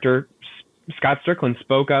Athletic Director Scott Strickland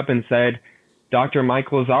spoke up and said, Dr. Mike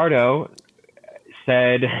Luzardo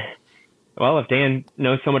said, well, if Dan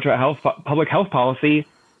knows so much about public health policy,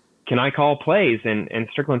 can I call plays? And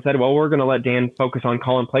Strickland said, well, we're going to let Dan focus on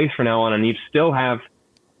calling plays from now on. And you still have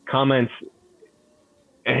comments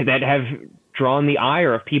that have drawn the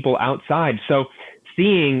ire of people outside. So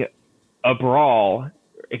seeing a brawl,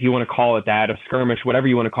 if you want to call it that, a skirmish, whatever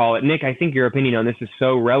you want to call it. Nick, I think your opinion on this is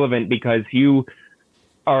so relevant because you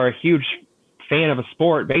are a huge fan of a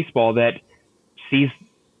sport, baseball, that sees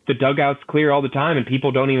the dugouts clear all the time and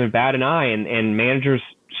people don't even bat an eye, and managers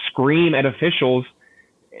scream at officials,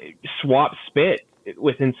 swap spit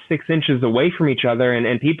within 6 inches away from each other,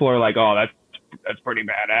 and people are like, oh, that's pretty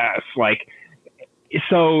badass. Like,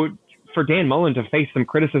 So for Dan Mullen to face some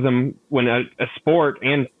criticism when a sport,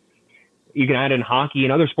 and you can add in hockey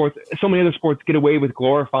and other sports, so many other sports get away with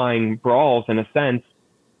glorifying brawls in a sense,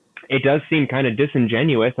 it does seem kind of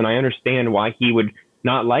disingenuous, and I understand why he would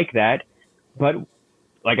not like that. But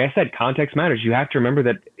like I said, context matters. You have to remember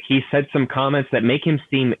that he said some comments that make him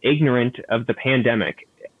seem ignorant of the pandemic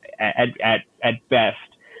at best,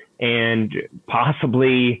 and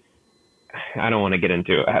possibly, I don't want to get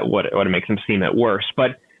into what makes him seem at worst.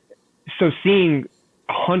 But so seeing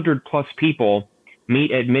 100+ people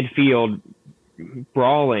meet at midfield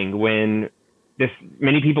brawling when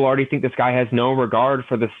many people already think this guy has no regard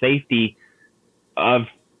for the safety of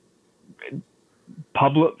the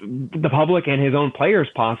public and his own players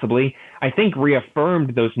possibly, I think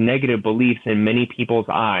reaffirmed those negative beliefs in many people's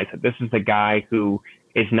eyes, that this is a guy who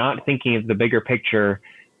is not thinking of the bigger picture.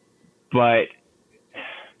 But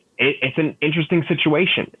it's an interesting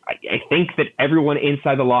situation. I think that everyone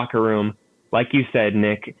inside the locker room, like you said,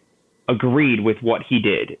 Nick, agreed with what he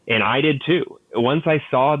did. And I did too. Once I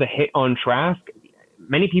saw the hit on Trask,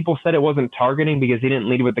 many people said it wasn't targeting because he didn't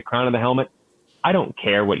lead with the crown of the helmet. I don't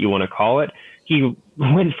care what you want to call it. He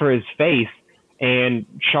went for his face and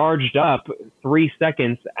charged up 3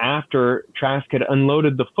 seconds after Trask had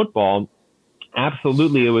unloaded the football.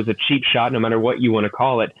 Absolutely, it was a cheap shot, no matter what you want to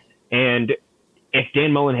call it. And if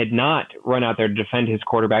Dan Mullen had not run out there to defend his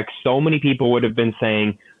quarterback, so many people would have been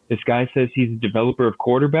saying, this guy says he's a developer of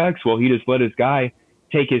quarterbacks. Well, he just let his guy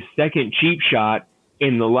take his second cheap shot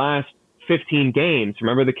in the last 15 games.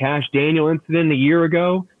 Remember the Cash Daniel incident a year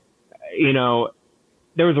ago? You know,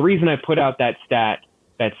 there was a reason I put out that stat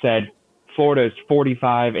that said Florida is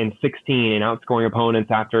 45-16 in outscoring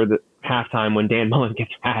opponents after the halftime when Dan Mullen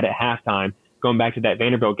gets mad at halftime, going back to that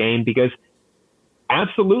Vanderbilt game, because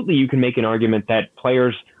absolutely you can make an argument that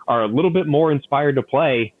players are a little bit more inspired to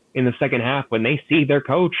play in the second half when they see their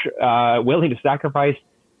coach willing to sacrifice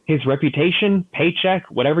his reputation, paycheck,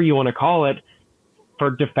 whatever you want to call it, for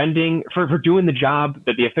defending, for doing the job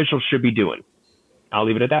that the officials should be doing. I'll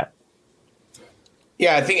leave it at that.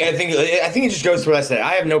 Yeah, I think it just goes to what I said.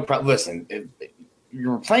 I have no problem. Listen,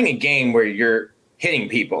 you're playing a game where you're hitting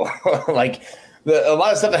people. Like a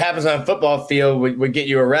lot of stuff that happens on a football field would get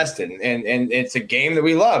you arrested, and it's a game that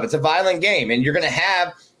we love. It's a violent game, and you're going to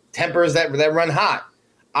have tempers that run hot.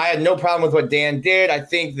 I had no problem with what Dan did. I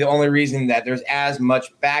think the only reason that there's as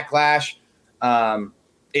much backlash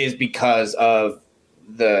is because of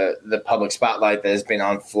the public spotlight that has been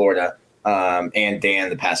on Florida and Dan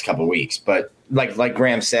the past couple of weeks. But like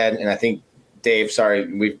Graham said, and I think Dave, sorry,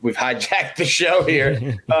 we've hijacked the show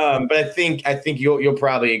here, but I think you'll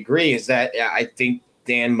probably agree is that I think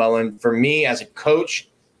Dan Mullen, for me as a coach,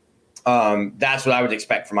 that's what I would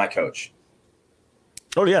expect from my coach.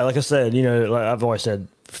 Oh yeah, like I said, you know, like I've always said,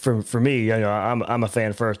 for me, you know, I'm a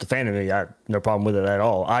fan first. The fan of me, I have no problem with it at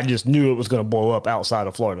all. I just knew it was going to blow up outside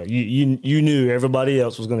of Florida. You knew everybody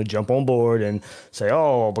else was going to jump on board and say,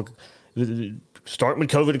 oh, but starting with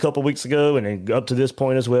COVID a couple of weeks ago and then up to this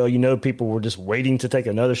point as well, you know, people were just waiting to take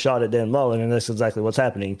another shot at Dan Mullen, and that's exactly what's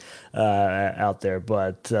happening out there.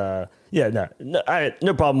 But yeah,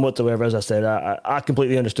 no problem whatsoever. As I said, I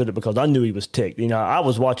completely understood it because I knew he was ticked. You know, I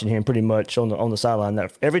was watching him pretty much on the sideline.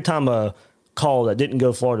 That every time a call that didn't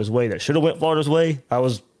go Florida's way, that should have went Florida's way,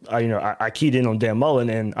 I keyed in on Dan Mullen,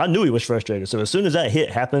 and I knew he was frustrated. So as soon as that hit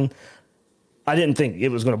happened, I didn't think it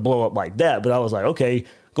was going to blow up like that, but I was like, okay,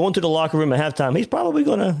 going to the locker room at halftime, he's probably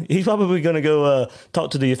gonna go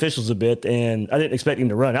talk to the officials a bit, and I didn't expect him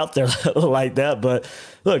to run out there like that. But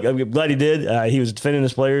look, I'm glad he did. He was defending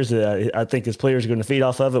his players. I think his players are going to feed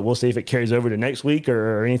off of it. We'll see if it carries over to next week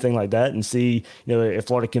or anything like that, and see, you know, if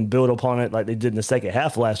Florida can build upon it like they did in the second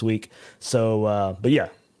half last week. So, but yeah,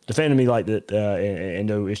 defending me liked it, and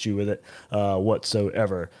no issue with it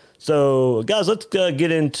whatsoever. So, guys, let's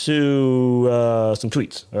get into some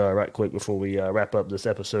tweets right quick before we wrap up this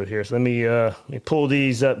episode here. So let me pull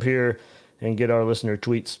these up here and get our listener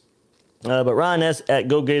tweets. But Ryan S. at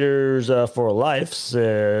Go Gators for Life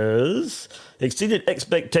says, exceeded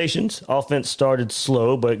expectations. Offense started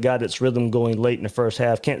slow, but got its rhythm going late in the first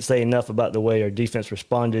half. Can't say enough about the way our defense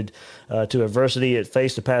responded to adversity it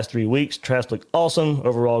faced the past 3 weeks. Trask looked awesome.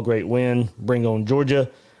 Overall, great win. Bring on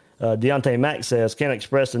Georgia. Deontay Mack says, can't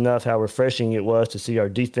express enough how refreshing it was to see our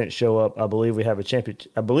defense show up. I believe we have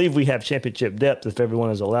championship depth if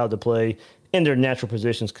everyone is allowed to play in their natural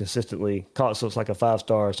positions consistently. Cox looks like a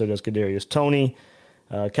 5-star, so does Kadarius Toney.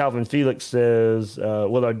 Calvin Felix says,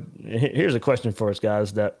 here's a question for us,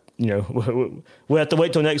 guys, that, you know, we'll have to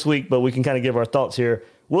wait till next week, but we can kind of give our thoughts here.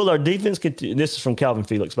 Will our defense continue? This is from Calvin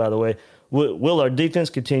Felix, by the way. Will our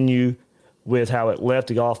defense continue with how it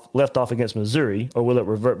left off against Missouri, or will it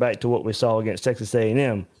revert back to what we saw against Texas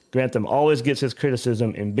A&M? Grantham always gets his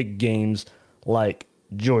criticism in big games like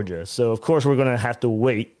Georgia. So, of course, we're going to have to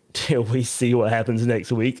wait till we see what happens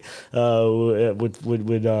next week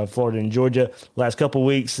with Florida and Georgia. Last couple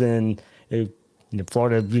weeks, and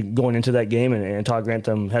Florida going into that game, and Todd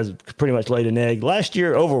Grantham has pretty much laid an egg. Last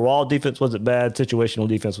year, overall defense wasn't bad. Situational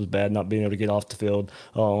defense was bad, not being able to get off the field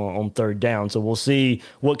on third down. So we'll see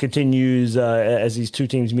what continues as these two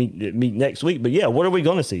teams meet next week. But, yeah, what are we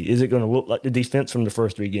going to see? Is it going to look like the defense from the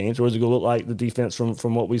first three games, or is it going to look like the defense from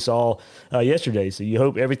what we saw yesterday? So you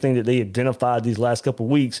hope everything that they identified these last couple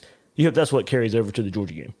weeks, you hope that's what carries over to the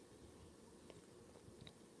Georgia game.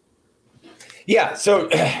 Yeah, so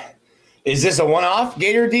is this a one-off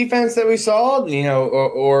Gator defense that we saw,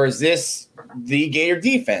 or is this the Gator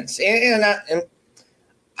defense? And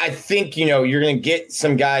I think, you're going to get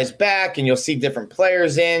some guys back and you'll see different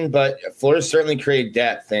players in, but Florida certainly created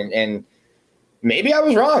depth. And maybe I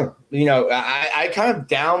was wrong. I kind of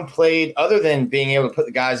downplayed, other than being able to put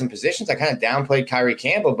the guys in positions, I kind of downplayed Kyrie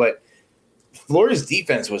Campbell, but Florida's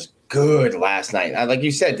defense was good last night. Like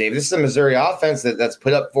you said, Dave, this is a Missouri offense that's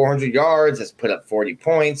put up 400 yards, that's put up 40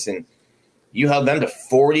 points, and you held them to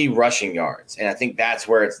 40 rushing yards. And I think that's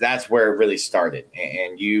where it really started.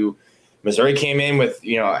 And Missouri came in with,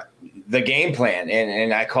 the game plan,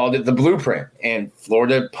 and I called it the blueprint. And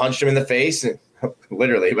Florida punched him in the face, and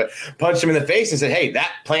literally, but punched him in the face and said, hey,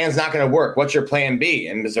 that plan's not going to work. What's your plan B?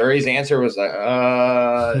 And Missouri's answer was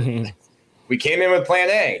we came in with plan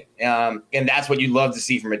A. And that's what you love to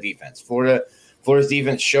see from a defense. Florida's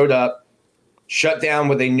defense showed up, shut down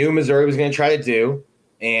what they knew Missouri was going to try to do,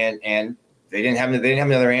 and they didn't have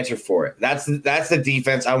another answer for it. That's the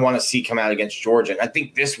defense I want to see come out against Georgia. And I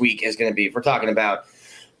think this week is going to be, if we're talking about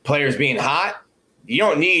players being hot, you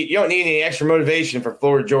don't need any extra motivation for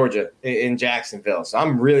Florida, Georgia in Jacksonville. So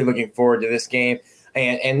I'm really looking forward to this game.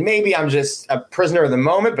 And maybe I'm just a prisoner of the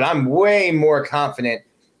moment, but I'm way more confident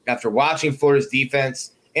after watching Florida's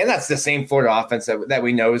defense. And that's the same Florida offense that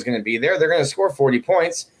we know is going to be there. They're going to score 40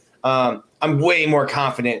 points. I'm way more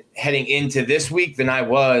confident heading into this week than I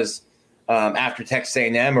was after Texas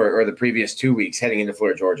A&M or the previous 2 weeks heading into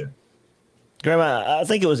Florida, Georgia. Graham, I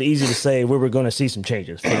think it was easy to say we were going to see some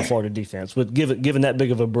changes for the Florida defense, with given that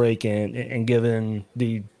big of a break and given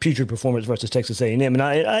the putrid performance versus Texas A&M. And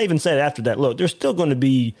I even said after that, look, there's still going to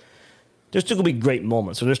be great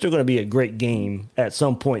moments. So there's still going to be a great game at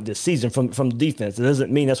some point this season from the defense. It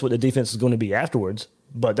doesn't mean that's what the defense is going to be afterwards,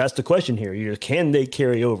 but that's the question here. Can they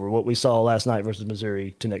carry over what we saw last night versus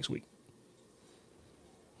Missouri to next week?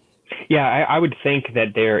 Yeah, I would think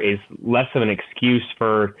that there is less of an excuse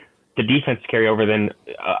for the defense carryover than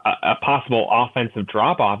a possible offensive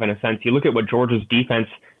drop-off in a sense. You look at what Georgia's defense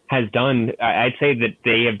has done, I'd say that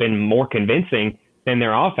they have been more convincing than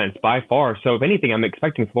their offense by far. So if anything, I'm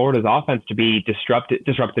expecting Florida's offense to be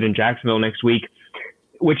disrupted in Jacksonville next week,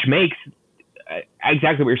 which makes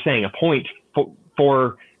exactly what you're saying, a point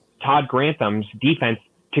for Todd Grantham's defense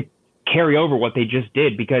to carry over what they just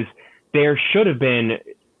did, because there should have been,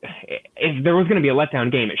 if there was going to be a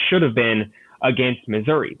letdown game, it should have been against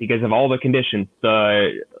Missouri because of all the conditions,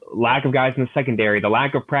 the lack of guys in the secondary, the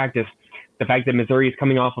lack of practice, the fact that Missouri is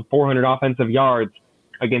coming off of 400 offensive yards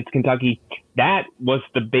against Kentucky. That was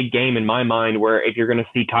the big game in my mind, where if you're going to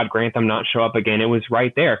see Todd Grantham not show up again, it was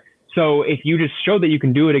right there. So if you just show that you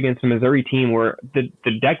can do it against a Missouri team where the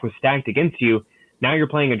deck was stacked against you, now you're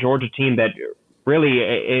playing a Georgia team that really,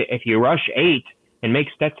 if you rush 8 and make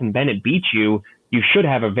Stetson Bennett beat you, you should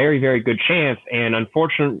have a very, very good chance. And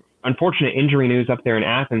unfortunate injury news up there in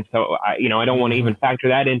Athens. So, I don't want to even factor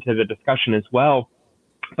that into the discussion as well.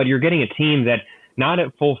 But you're getting a team that not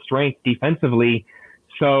at full strength defensively.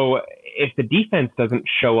 So if the defense doesn't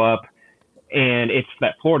show up and it's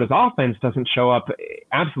that Florida's offense doesn't show up,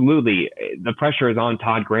 absolutely, the pressure is on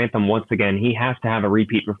Todd Grantham once again. He has to have a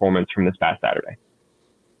repeat performance from this past Saturday.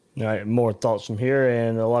 All right, more thoughts from here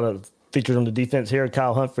and a lot of featured on the defense here.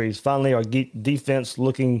 Kyle Humphreys, finally our defense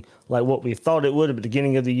looking like what we thought it would at the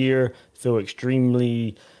beginning of the year. Feel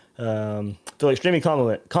extremely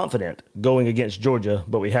confident going against Georgia,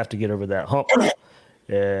 but we have to get over that hump.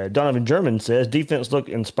 Donovan German says, defense look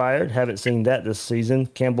inspired. Haven't seen that this season.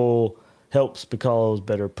 Campbell helps because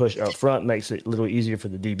better push up front makes it a little easier for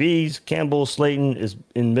the DBs. Campbell, Slayton is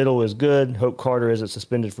in middle is good. Hope Carter isn't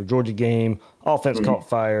suspended for Georgia game. Offense caught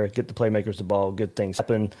fire. Get the playmakers the ball. Good things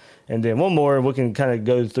happen. And then one more, we can kind of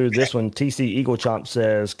go through this one. TC Eagle Chomp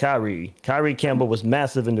says, Kyrie Campbell was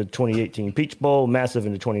massive in the 2018 Peach Bowl, massive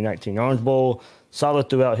in the 2019 Orange Bowl. solid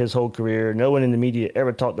throughout his whole career. No one in the media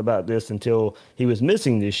ever talked about this until he was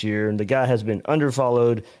missing this year, and the guy has been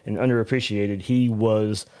underfollowed and underappreciated. He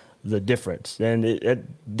was the difference. And it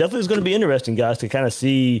definitely is going to be interesting, guys, to kind of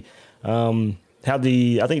see how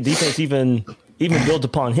I think defense even built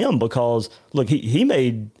upon him, because, look, he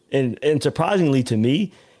made, and surprisingly to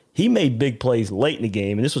me, he made big plays late in the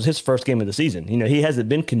game, and this was his first game of the season. You know, he hasn't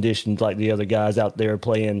been conditioned like the other guys out there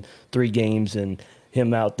playing 3 games and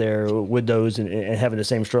him out there with those and having the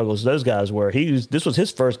same struggles those guys were. This was his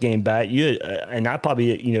first game back. And I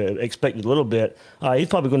probably expected a little bit. He's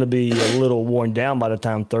probably going to be a little worn down by the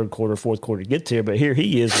time third quarter, fourth quarter gets here. But here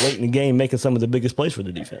he is late in the game making some of the biggest plays for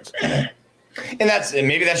the defense. And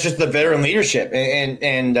maybe that's just the veteran leadership.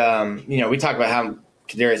 And we talk about how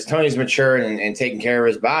Kadarius Toney's matured and taking care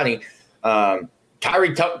of his body.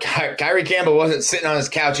 Kyrie Campbell wasn't sitting on his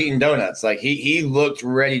couch eating donuts. Like he looked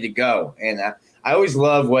ready to go. And I always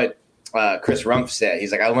love what Chris Rumpf said.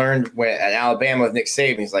 He's like, I learned at Alabama with Nick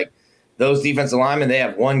Saban, he's like, those defensive linemen, they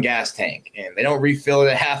have one gas tank, and they don't refill it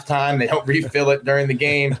at halftime. They don't refill it during the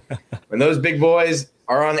game. When those big boys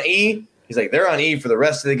are on E, he's like, they're on E for the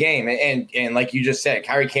rest of the game. And like you just said,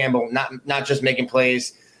 Kyrie Campbell, not just making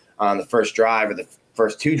plays on the first drive or the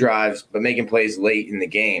first 2 drives, but making plays late in the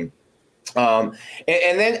game. And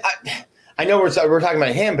then I know we're talking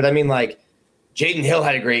about him, but I mean, like, Jaden Hill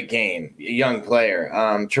had a great game, a young player.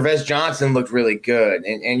 Trevez Johnson looked really good.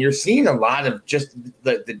 And you're seeing a lot of just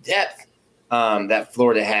the depth that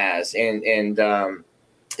Florida has. I'm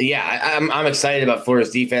excited about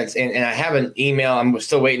Florida's defense. And I have an email. I'm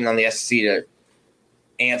still waiting on the SEC to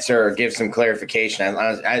answer or give some clarification.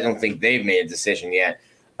 I don't think they've made a decision yet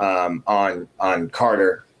on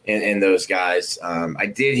Carter and those guys. I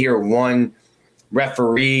did hear one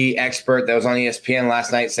referee expert that was on ESPN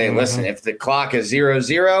last night say, listen, if the clock is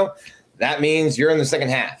 0-0, that means you're in the second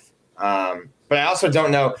half. But I also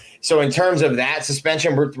don't know. So in terms of that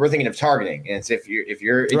suspension, we're thinking of targeting. And it's if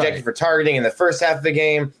you're ejected for targeting in the first half of the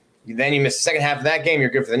game, then you miss the second half of that game, you're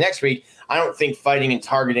good for the next week. I don't think fighting and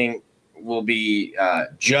targeting will be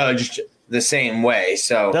judged the same way.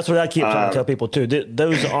 So that's what I keep trying to tell people too.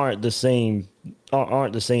 Those aren't the same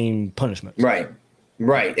punishments.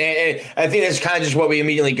 Right. And I think that's kind of just what we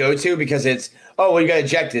immediately go to, because it's, you got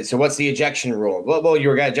ejected. So what's the ejection rule? Well,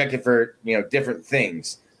 you got ejected for, different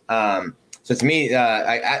things. So to me,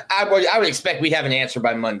 I would expect we'd have an answer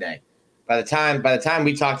by Monday. By the time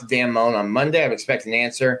we talk to Dan Mullen on Monday, I would expect an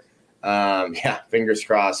answer. Fingers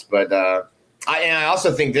crossed. But I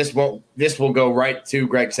also think this will go right to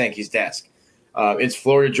Greg Sankey's desk. It's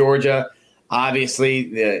Florida, Georgia. Obviously,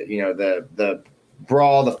 the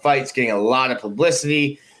brawl, the fight's getting a lot of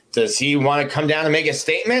publicity. Does he want to come down and make a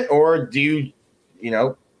statement, or do you,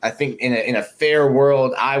 I think in a fair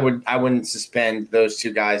world, I wouldn't suspend those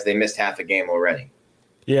 2 guys. They missed half a game already.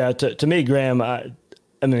 Yeah, to me, Graham, I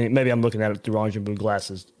mean, maybe I'm looking at it through orange and blue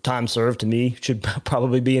glasses. Time served to me should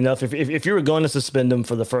probably be enough. If you were going to suspend them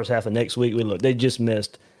for the first half of next week, they just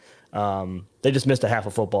missed a half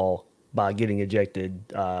of football by getting ejected,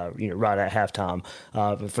 right at halftime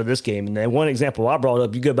for this game. And then one example I brought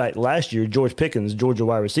up, you go back last year, George Pickens, Georgia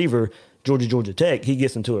wide receiver, Georgia Tech, he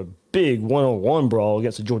gets into a big one-on-one brawl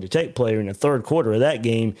against a Georgia Tech player in the third quarter of that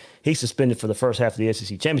game. He's suspended for the first half of the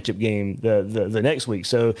SEC championship game the next week.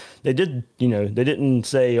 So they didn't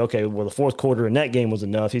say, okay, well, the fourth quarter in that game was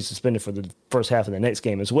enough. He's suspended for the first half of the next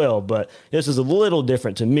game as well. But this is a little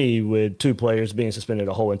different to me with 2 players being suspended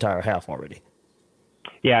a whole entire half already.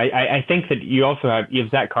 Yeah, I think that you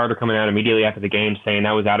have Zach Carter coming out immediately after the game saying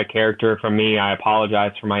that was out of character from me. I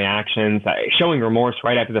apologize for my actions. Showing remorse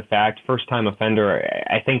right after the fact, first-time offender.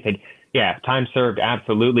 I think that, time served,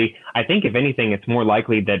 absolutely. I think, if anything, it's more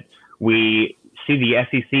likely that we see the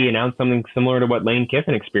SEC announce something similar to what Lane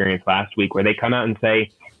Kiffin experienced last week, where they come out and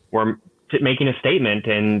say, we're making a statement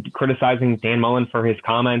and criticizing Dan Mullen for his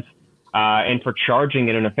comments and for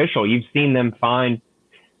charging at an official. You've seen them fine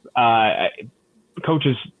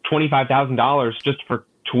coaches $25,000 just for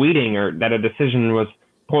tweeting, or that a decision was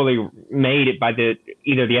poorly made by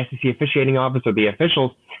either the SEC officiating office or the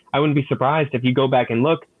officials. I wouldn't be surprised if you go back and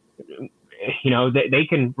look. They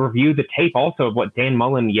can review the tape also of what Dan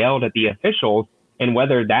Mullen yelled at the officials and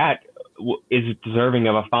whether that is deserving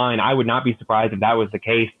of a fine. I would not be surprised if that was the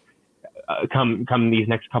case come these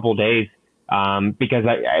next couple of days, because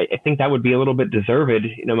I think that would be a little bit deserved,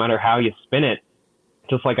 no matter how you spin it.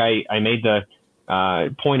 Just like I made the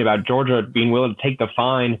point about Georgia being willing to take the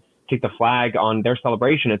fine, take the flag on their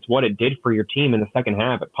celebration. It's what it did for your team in the second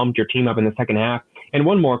half. It pumped your team up in the second half. And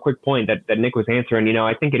one more quick point that Nick was answering,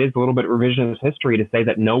 I think it is a little bit revisionist history to say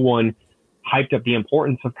that no one hyped up the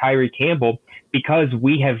importance of Kyrie Campbell, because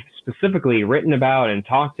we have specifically written about and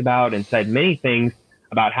talked about and said many things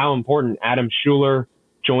about how important Adam Schuler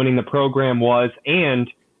joining the program was, and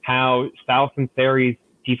how Sal Sunseri's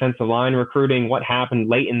defensive line recruiting, what happened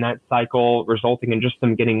late in that cycle, resulting in just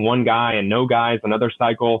them getting one guy and no guys another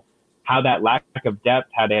cycle, how that lack of depth,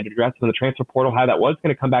 how they had to address in the transfer portal, how that was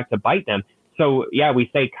going to come back to bite them. So, yeah, we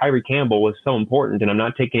say Kyrie Campbell was so important, and I'm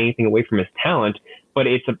not taking anything away from his talent, but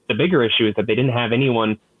the bigger issue is that they didn't have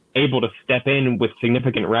anyone able to step in with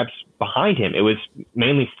significant reps behind him. It was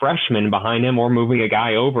mainly freshmen behind him or moving a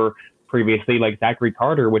guy over previously like Zachary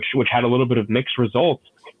Carter, which had a little bit of mixed results.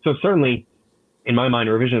 So certainly, in my mind,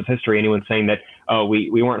 revisionist history, anyone saying that,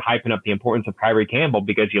 we weren't hyping up the importance of Kyrie Campbell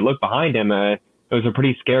because you look behind him, it was a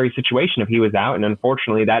pretty scary situation if he was out. And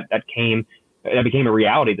unfortunately, that became a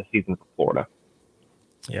reality this season for Florida.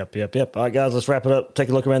 Yep. All right, guys, let's wrap it up. Take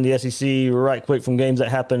a look around the SEC right quick from games that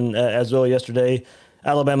happened as well yesterday.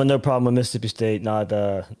 Alabama, no problem with Mississippi State.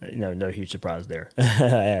 No huge surprise there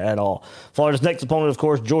at all. Florida's next opponent, of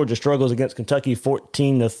course, Georgia, struggles against Kentucky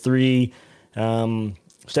 14-3.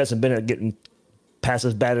 Stetson Bennett getting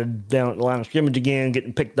passes batted down at the line of scrimmage again,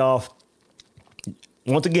 getting picked off.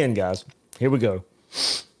 Once again, guys, here we go.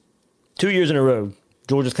 2 years in a row,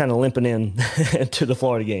 Georgia's kind of limping in to the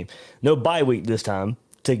Florida game. No bye week this time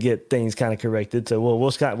to get things kind of corrected. So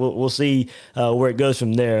we'll see where it goes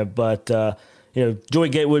from there. But Joey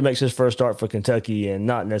Gatewood makes his first start for Kentucky, and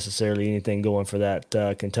not necessarily anything going for that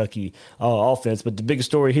Kentucky offense. But the biggest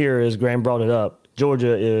story here is Graham brought it up.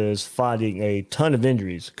 Georgia is fighting a ton of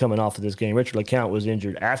injuries coming off of this game. Richard LeCount was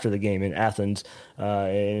injured after the game in Athens in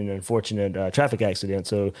an unfortunate traffic accident.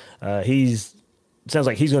 So sounds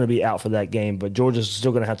like he's going to be out for that game, but Georgia's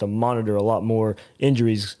still going to have to monitor a lot more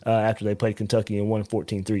injuries after they played Kentucky and won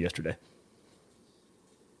 14-3 yesterday.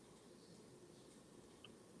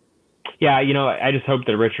 Yeah, I just hope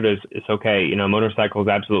that Richard is okay. Motorcycle is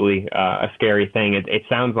absolutely a scary thing. It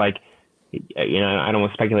sounds like, I don't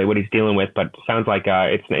want to speculate what he's dealing with, but it sounds like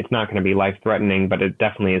it's not going to be life-threatening, but it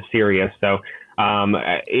definitely is serious. So,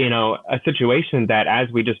 a situation that, as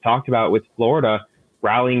we just talked about with Florida,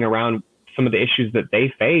 rallying around some of the issues that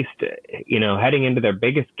they faced, heading into their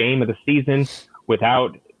biggest game of the season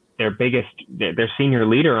without their senior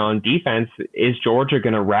leader on defense, is Georgia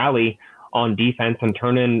going to rally on defense and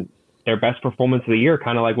turn in their best performance of the year,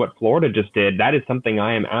 kind of like what Florida just did? That is something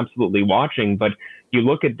I am absolutely watching. But you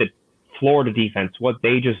look at the Florida defense, what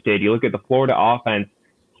they just did. You look at the Florida offense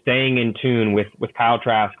staying in tune with Kyle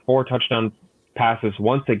Trask, 4 touchdown passes.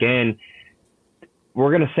 Once again, we're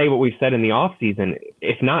going to say what we've said in the offseason.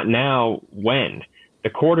 If not now, when? The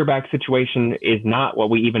quarterback situation is not what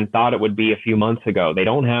we even thought it would be a few months ago. They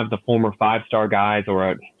don't have the former 5-star guys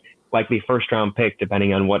or a likely first-round pick,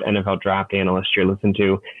 depending on what NFL draft analyst you listen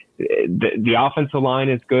to. The offensive line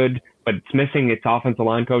is good, but it's missing its offensive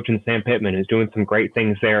line coach in Sam Pittman, who's doing some great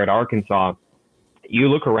things there at Arkansas. You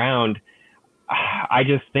look around, I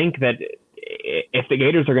just think that if the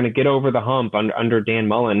Gators are going to get over the hump under Dan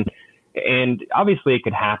Mullen, and obviously it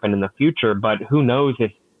could happen in the future, but who knows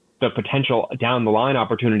if the potential down the line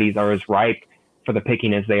opportunities are as ripe for the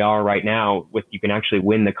picking as they are right now, with you can actually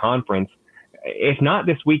win the conference. If not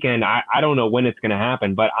this weekend, I don't know when it's going to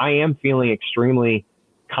happen, but I am feeling extremely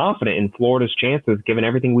confident in Florida's chances, given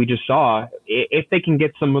everything we just saw. If they can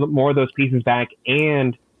get some more of those pieces back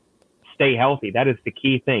and stay healthy, that is the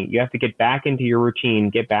key thing. You have to get back into your routine,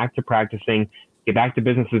 get back to practicing, get back to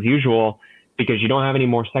business as usual, because you don't have any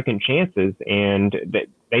more second chances, and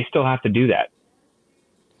they still have to do that.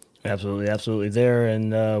 Absolutely there.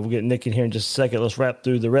 And we'll get Nick in here in just a second. Let's wrap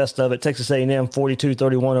through the rest of it. Texas A&M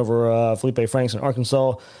 42-31 over Felipe Franks in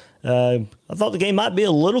Arkansas. I thought the game might be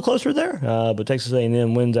a little closer there, but Texas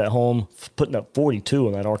A&M wins at home, putting up 42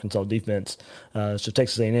 on that Arkansas defense. So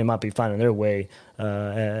Texas A&M might be finding their way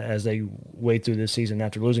as they wade through this season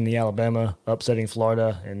after losing to Alabama, upsetting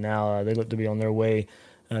Florida, and now they look to be on their way.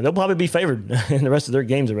 They'll probably be favored in the rest of their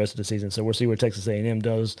games the rest of the season, so we'll see what Texas A&M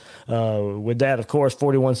does. With that, of course,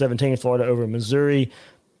 41-17 Florida over Missouri.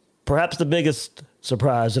 Perhaps the biggest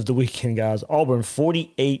surprise of the weekend, guys. Auburn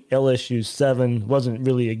 48, LSU 7. Wasn't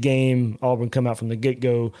really a game. Auburn come out from the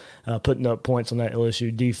get-go, putting up points on that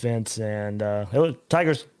LSU defense. And LSU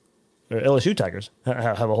Tigers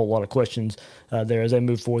have a whole lot of questions there as they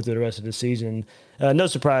move forward through the rest of the season. No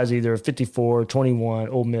surprise either. 54-21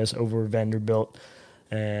 Ole Miss over Vanderbilt.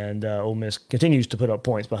 And Ole Miss continues to put up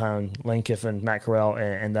points behind Lane Kiffin, Matt Corral,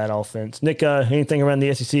 and that offense. Nick, anything around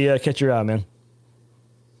the SEC catch your eye, man?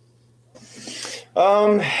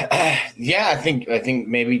 Yeah, I think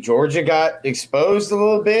maybe Georgia got exposed a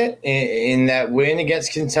little bit in that win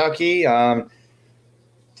against Kentucky.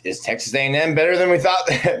 is Texas A&M better than we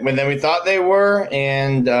thought they were?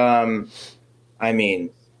 And I mean,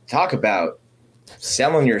 talk about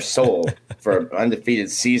selling your soul for an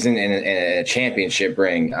undefeated season and a championship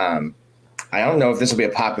ring. I don't know if this will be a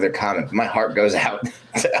popular comment, but my heart goes out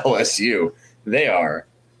to LSU. They are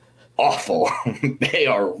awful. They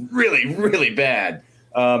are really, really bad.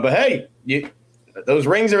 But hey, those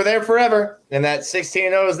rings are there forever, and that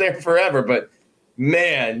 16-0 is there forever. But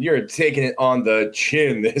man, you're taking it on the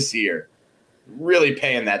chin this year. Really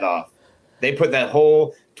paying that off. They put that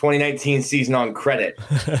whole 2019 season on credit,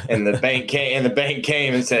 and the bank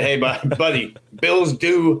came and said, "Hey, buddy, bills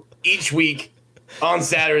due each week on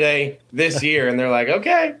Saturday this year," and they're like,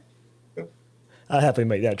 "Okay." I'd happily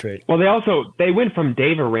make that trade. Well, they went from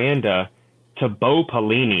Dave Aranda to Bo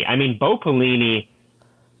Pelini. I mean, Bo Pelini,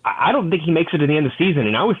 I don't think he makes it to the end of the season.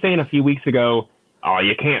 And I was saying a few weeks ago, oh,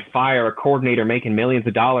 you can't fire a coordinator making millions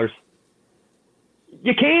of dollars.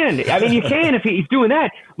 You can. I mean, you can if he's doing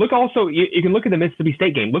that. Look, also, you can look at the Mississippi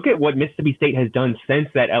State game. Look at what Mississippi State has done since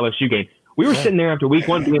that LSU game. We were sitting there after week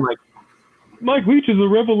one being like, Mike Leach is a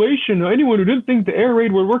revelation. Anyone who didn't think the air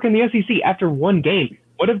raid would work in the SEC after one game,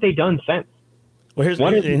 what have they done since? Well,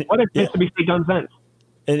 what has Mississippi State done since?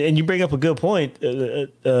 And you bring up a good point,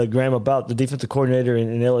 Graham, about the defensive coordinator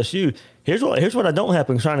in LSU. Here's what I don't have.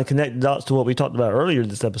 I'm trying to connect the dots to what we talked about earlier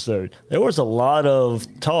this episode. There was a lot of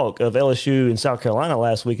talk of LSU and South Carolina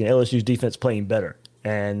last week and LSU's defense playing better.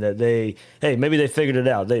 And that maybe they figured it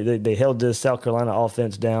out. They held this South Carolina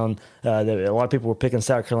offense down. A lot of people were picking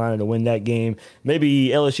South Carolina to win that game. Maybe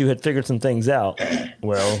LSU had figured some things out.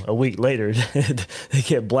 Well, a week later, they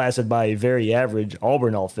get blasted by a very average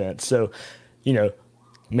Auburn offense. So,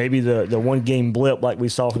 maybe the one-game blip like we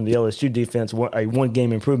saw from the LSU defense, a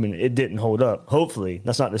one-game improvement, it didn't hold up. Hopefully,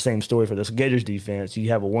 that's not the same story for this Gators defense. You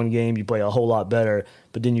have a one game, you play a whole lot better,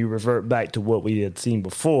 but then you revert back to what we had seen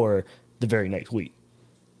before the very next week.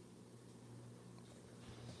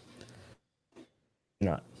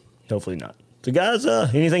 Not. Hopefully not. So, guys,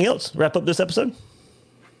 anything else? Wrap up this episode?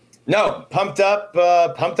 No, pumped up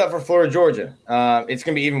for Florida, Georgia. It's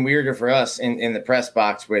going to be even weirder for us in the press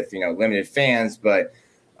box with limited fans, but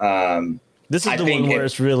this is the one where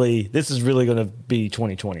this is really going to be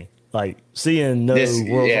 2020. Like seeing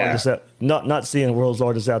not seeing World's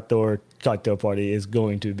Largest Outdoor Cocktail Party is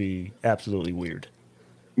going to be absolutely weird.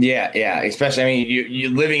 Yeah. Especially, I mean, you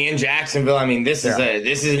living in Jacksonville. I mean, this is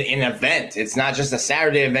an event. It's not just a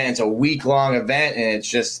Saturday event. It's a week-long event, and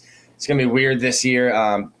it's going to be weird this year.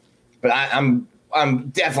 But I'm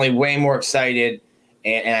definitely way more excited,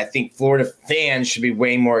 and I think Florida fans should be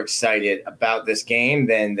way more excited about this game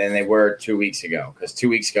than they were 2 weeks ago. Because 2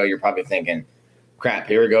 weeks ago, you're probably thinking, crap,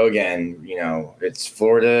 here we go again. It's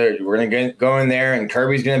Florida. We're going to go in there, and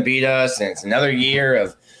Kirby's going to beat us, and it's another year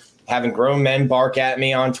of having grown men bark at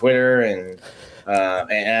me on Twitter, and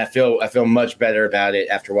I feel much better about it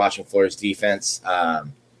after watching Florida's defense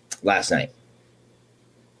last night.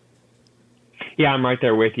 Yeah, I'm right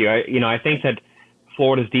there with you. I think that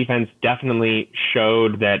Florida's defense definitely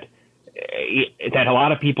showed that a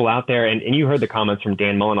lot of people out there, and you heard the comments from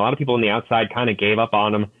Dan Mullen, a lot of people on the outside kind of gave up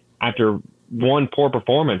on him after one poor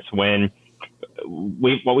performance when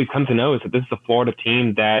what we've come to know is that this is a Florida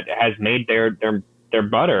team that has made their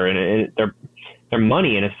butter and their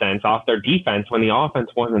money, in a sense, off their defense when the offense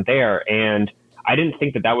wasn't there. And I didn't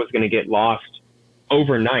think that was going to get lost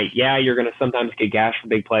overnight. Yeah, you're going to sometimes get gashed for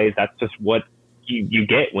big plays. That's just what you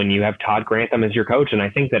get when you have Todd Grantham as your coach. And I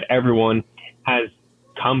think that everyone has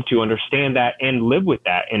come to understand that and live with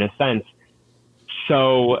that in a sense.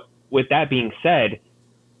 So with that being said,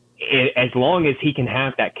 as long as he can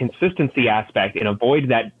have that consistency aspect and avoid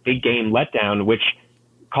that big game letdown, which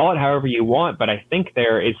call it however you want, but I think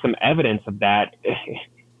there is some evidence of that.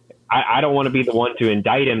 I don't want to be the one to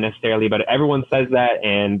indict him necessarily, but everyone says that,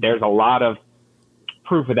 and there's a lot of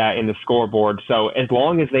proof of that in the scoreboard. So as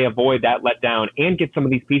long as they avoid that letdown and get some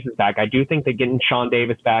of these pieces back, I do think that getting Sean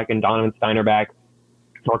Davis back and Donovan Steiner back,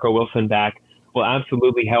 Marco Wilson back, will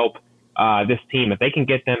absolutely help this team. If they can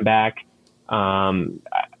get them back,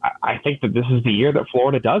 I think that this is the year that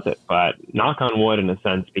Florida does it. But knock on wood in a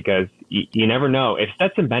sense, because you never know. If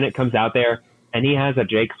Stetson Bennett comes out there and he has a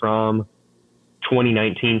Jake Fromm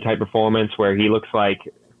 2019 type performance where he looks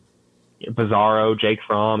like Bizarro Jake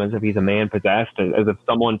Fromm, as if he's a man possessed, as if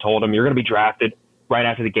someone told him, you're going to be drafted right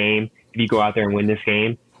after the game if you go out there and win this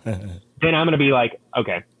game, then I'm going to be like,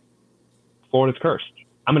 okay, Florida's cursed.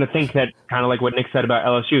 I'm going to think that, kind of like what Nick said about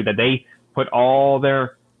LSU, that they put all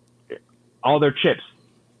their chips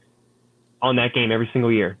on that game every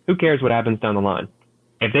single year. Who cares what happens down the line?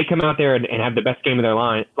 if they come out there and have the best game of their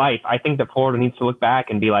life, I think that Florida needs to look back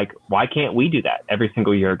and be like, why can't we do that every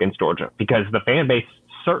single year against Georgia? Because the fan base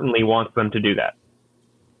certainly wants them to do that.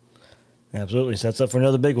 Absolutely. Sets up for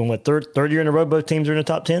another big one. What, third year in a row both teams are in the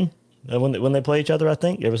top 10 when they play each other, I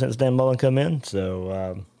think, ever since Dan Mullen come in.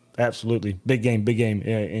 So, absolutely. Big game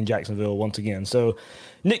in Jacksonville once again. So,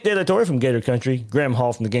 Nick De La Torre from Gator Country, Graham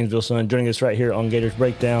Hall from the Gainesville Sun joining us right here on Gators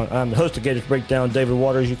Breakdown. I'm the host of Gators Breakdown, David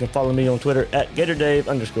Waters. You can follow me on Twitter at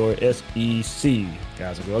GatorDave_SEC.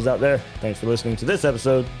 Guys and girls out there, thanks for listening to this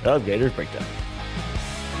episode of Gators Breakdown.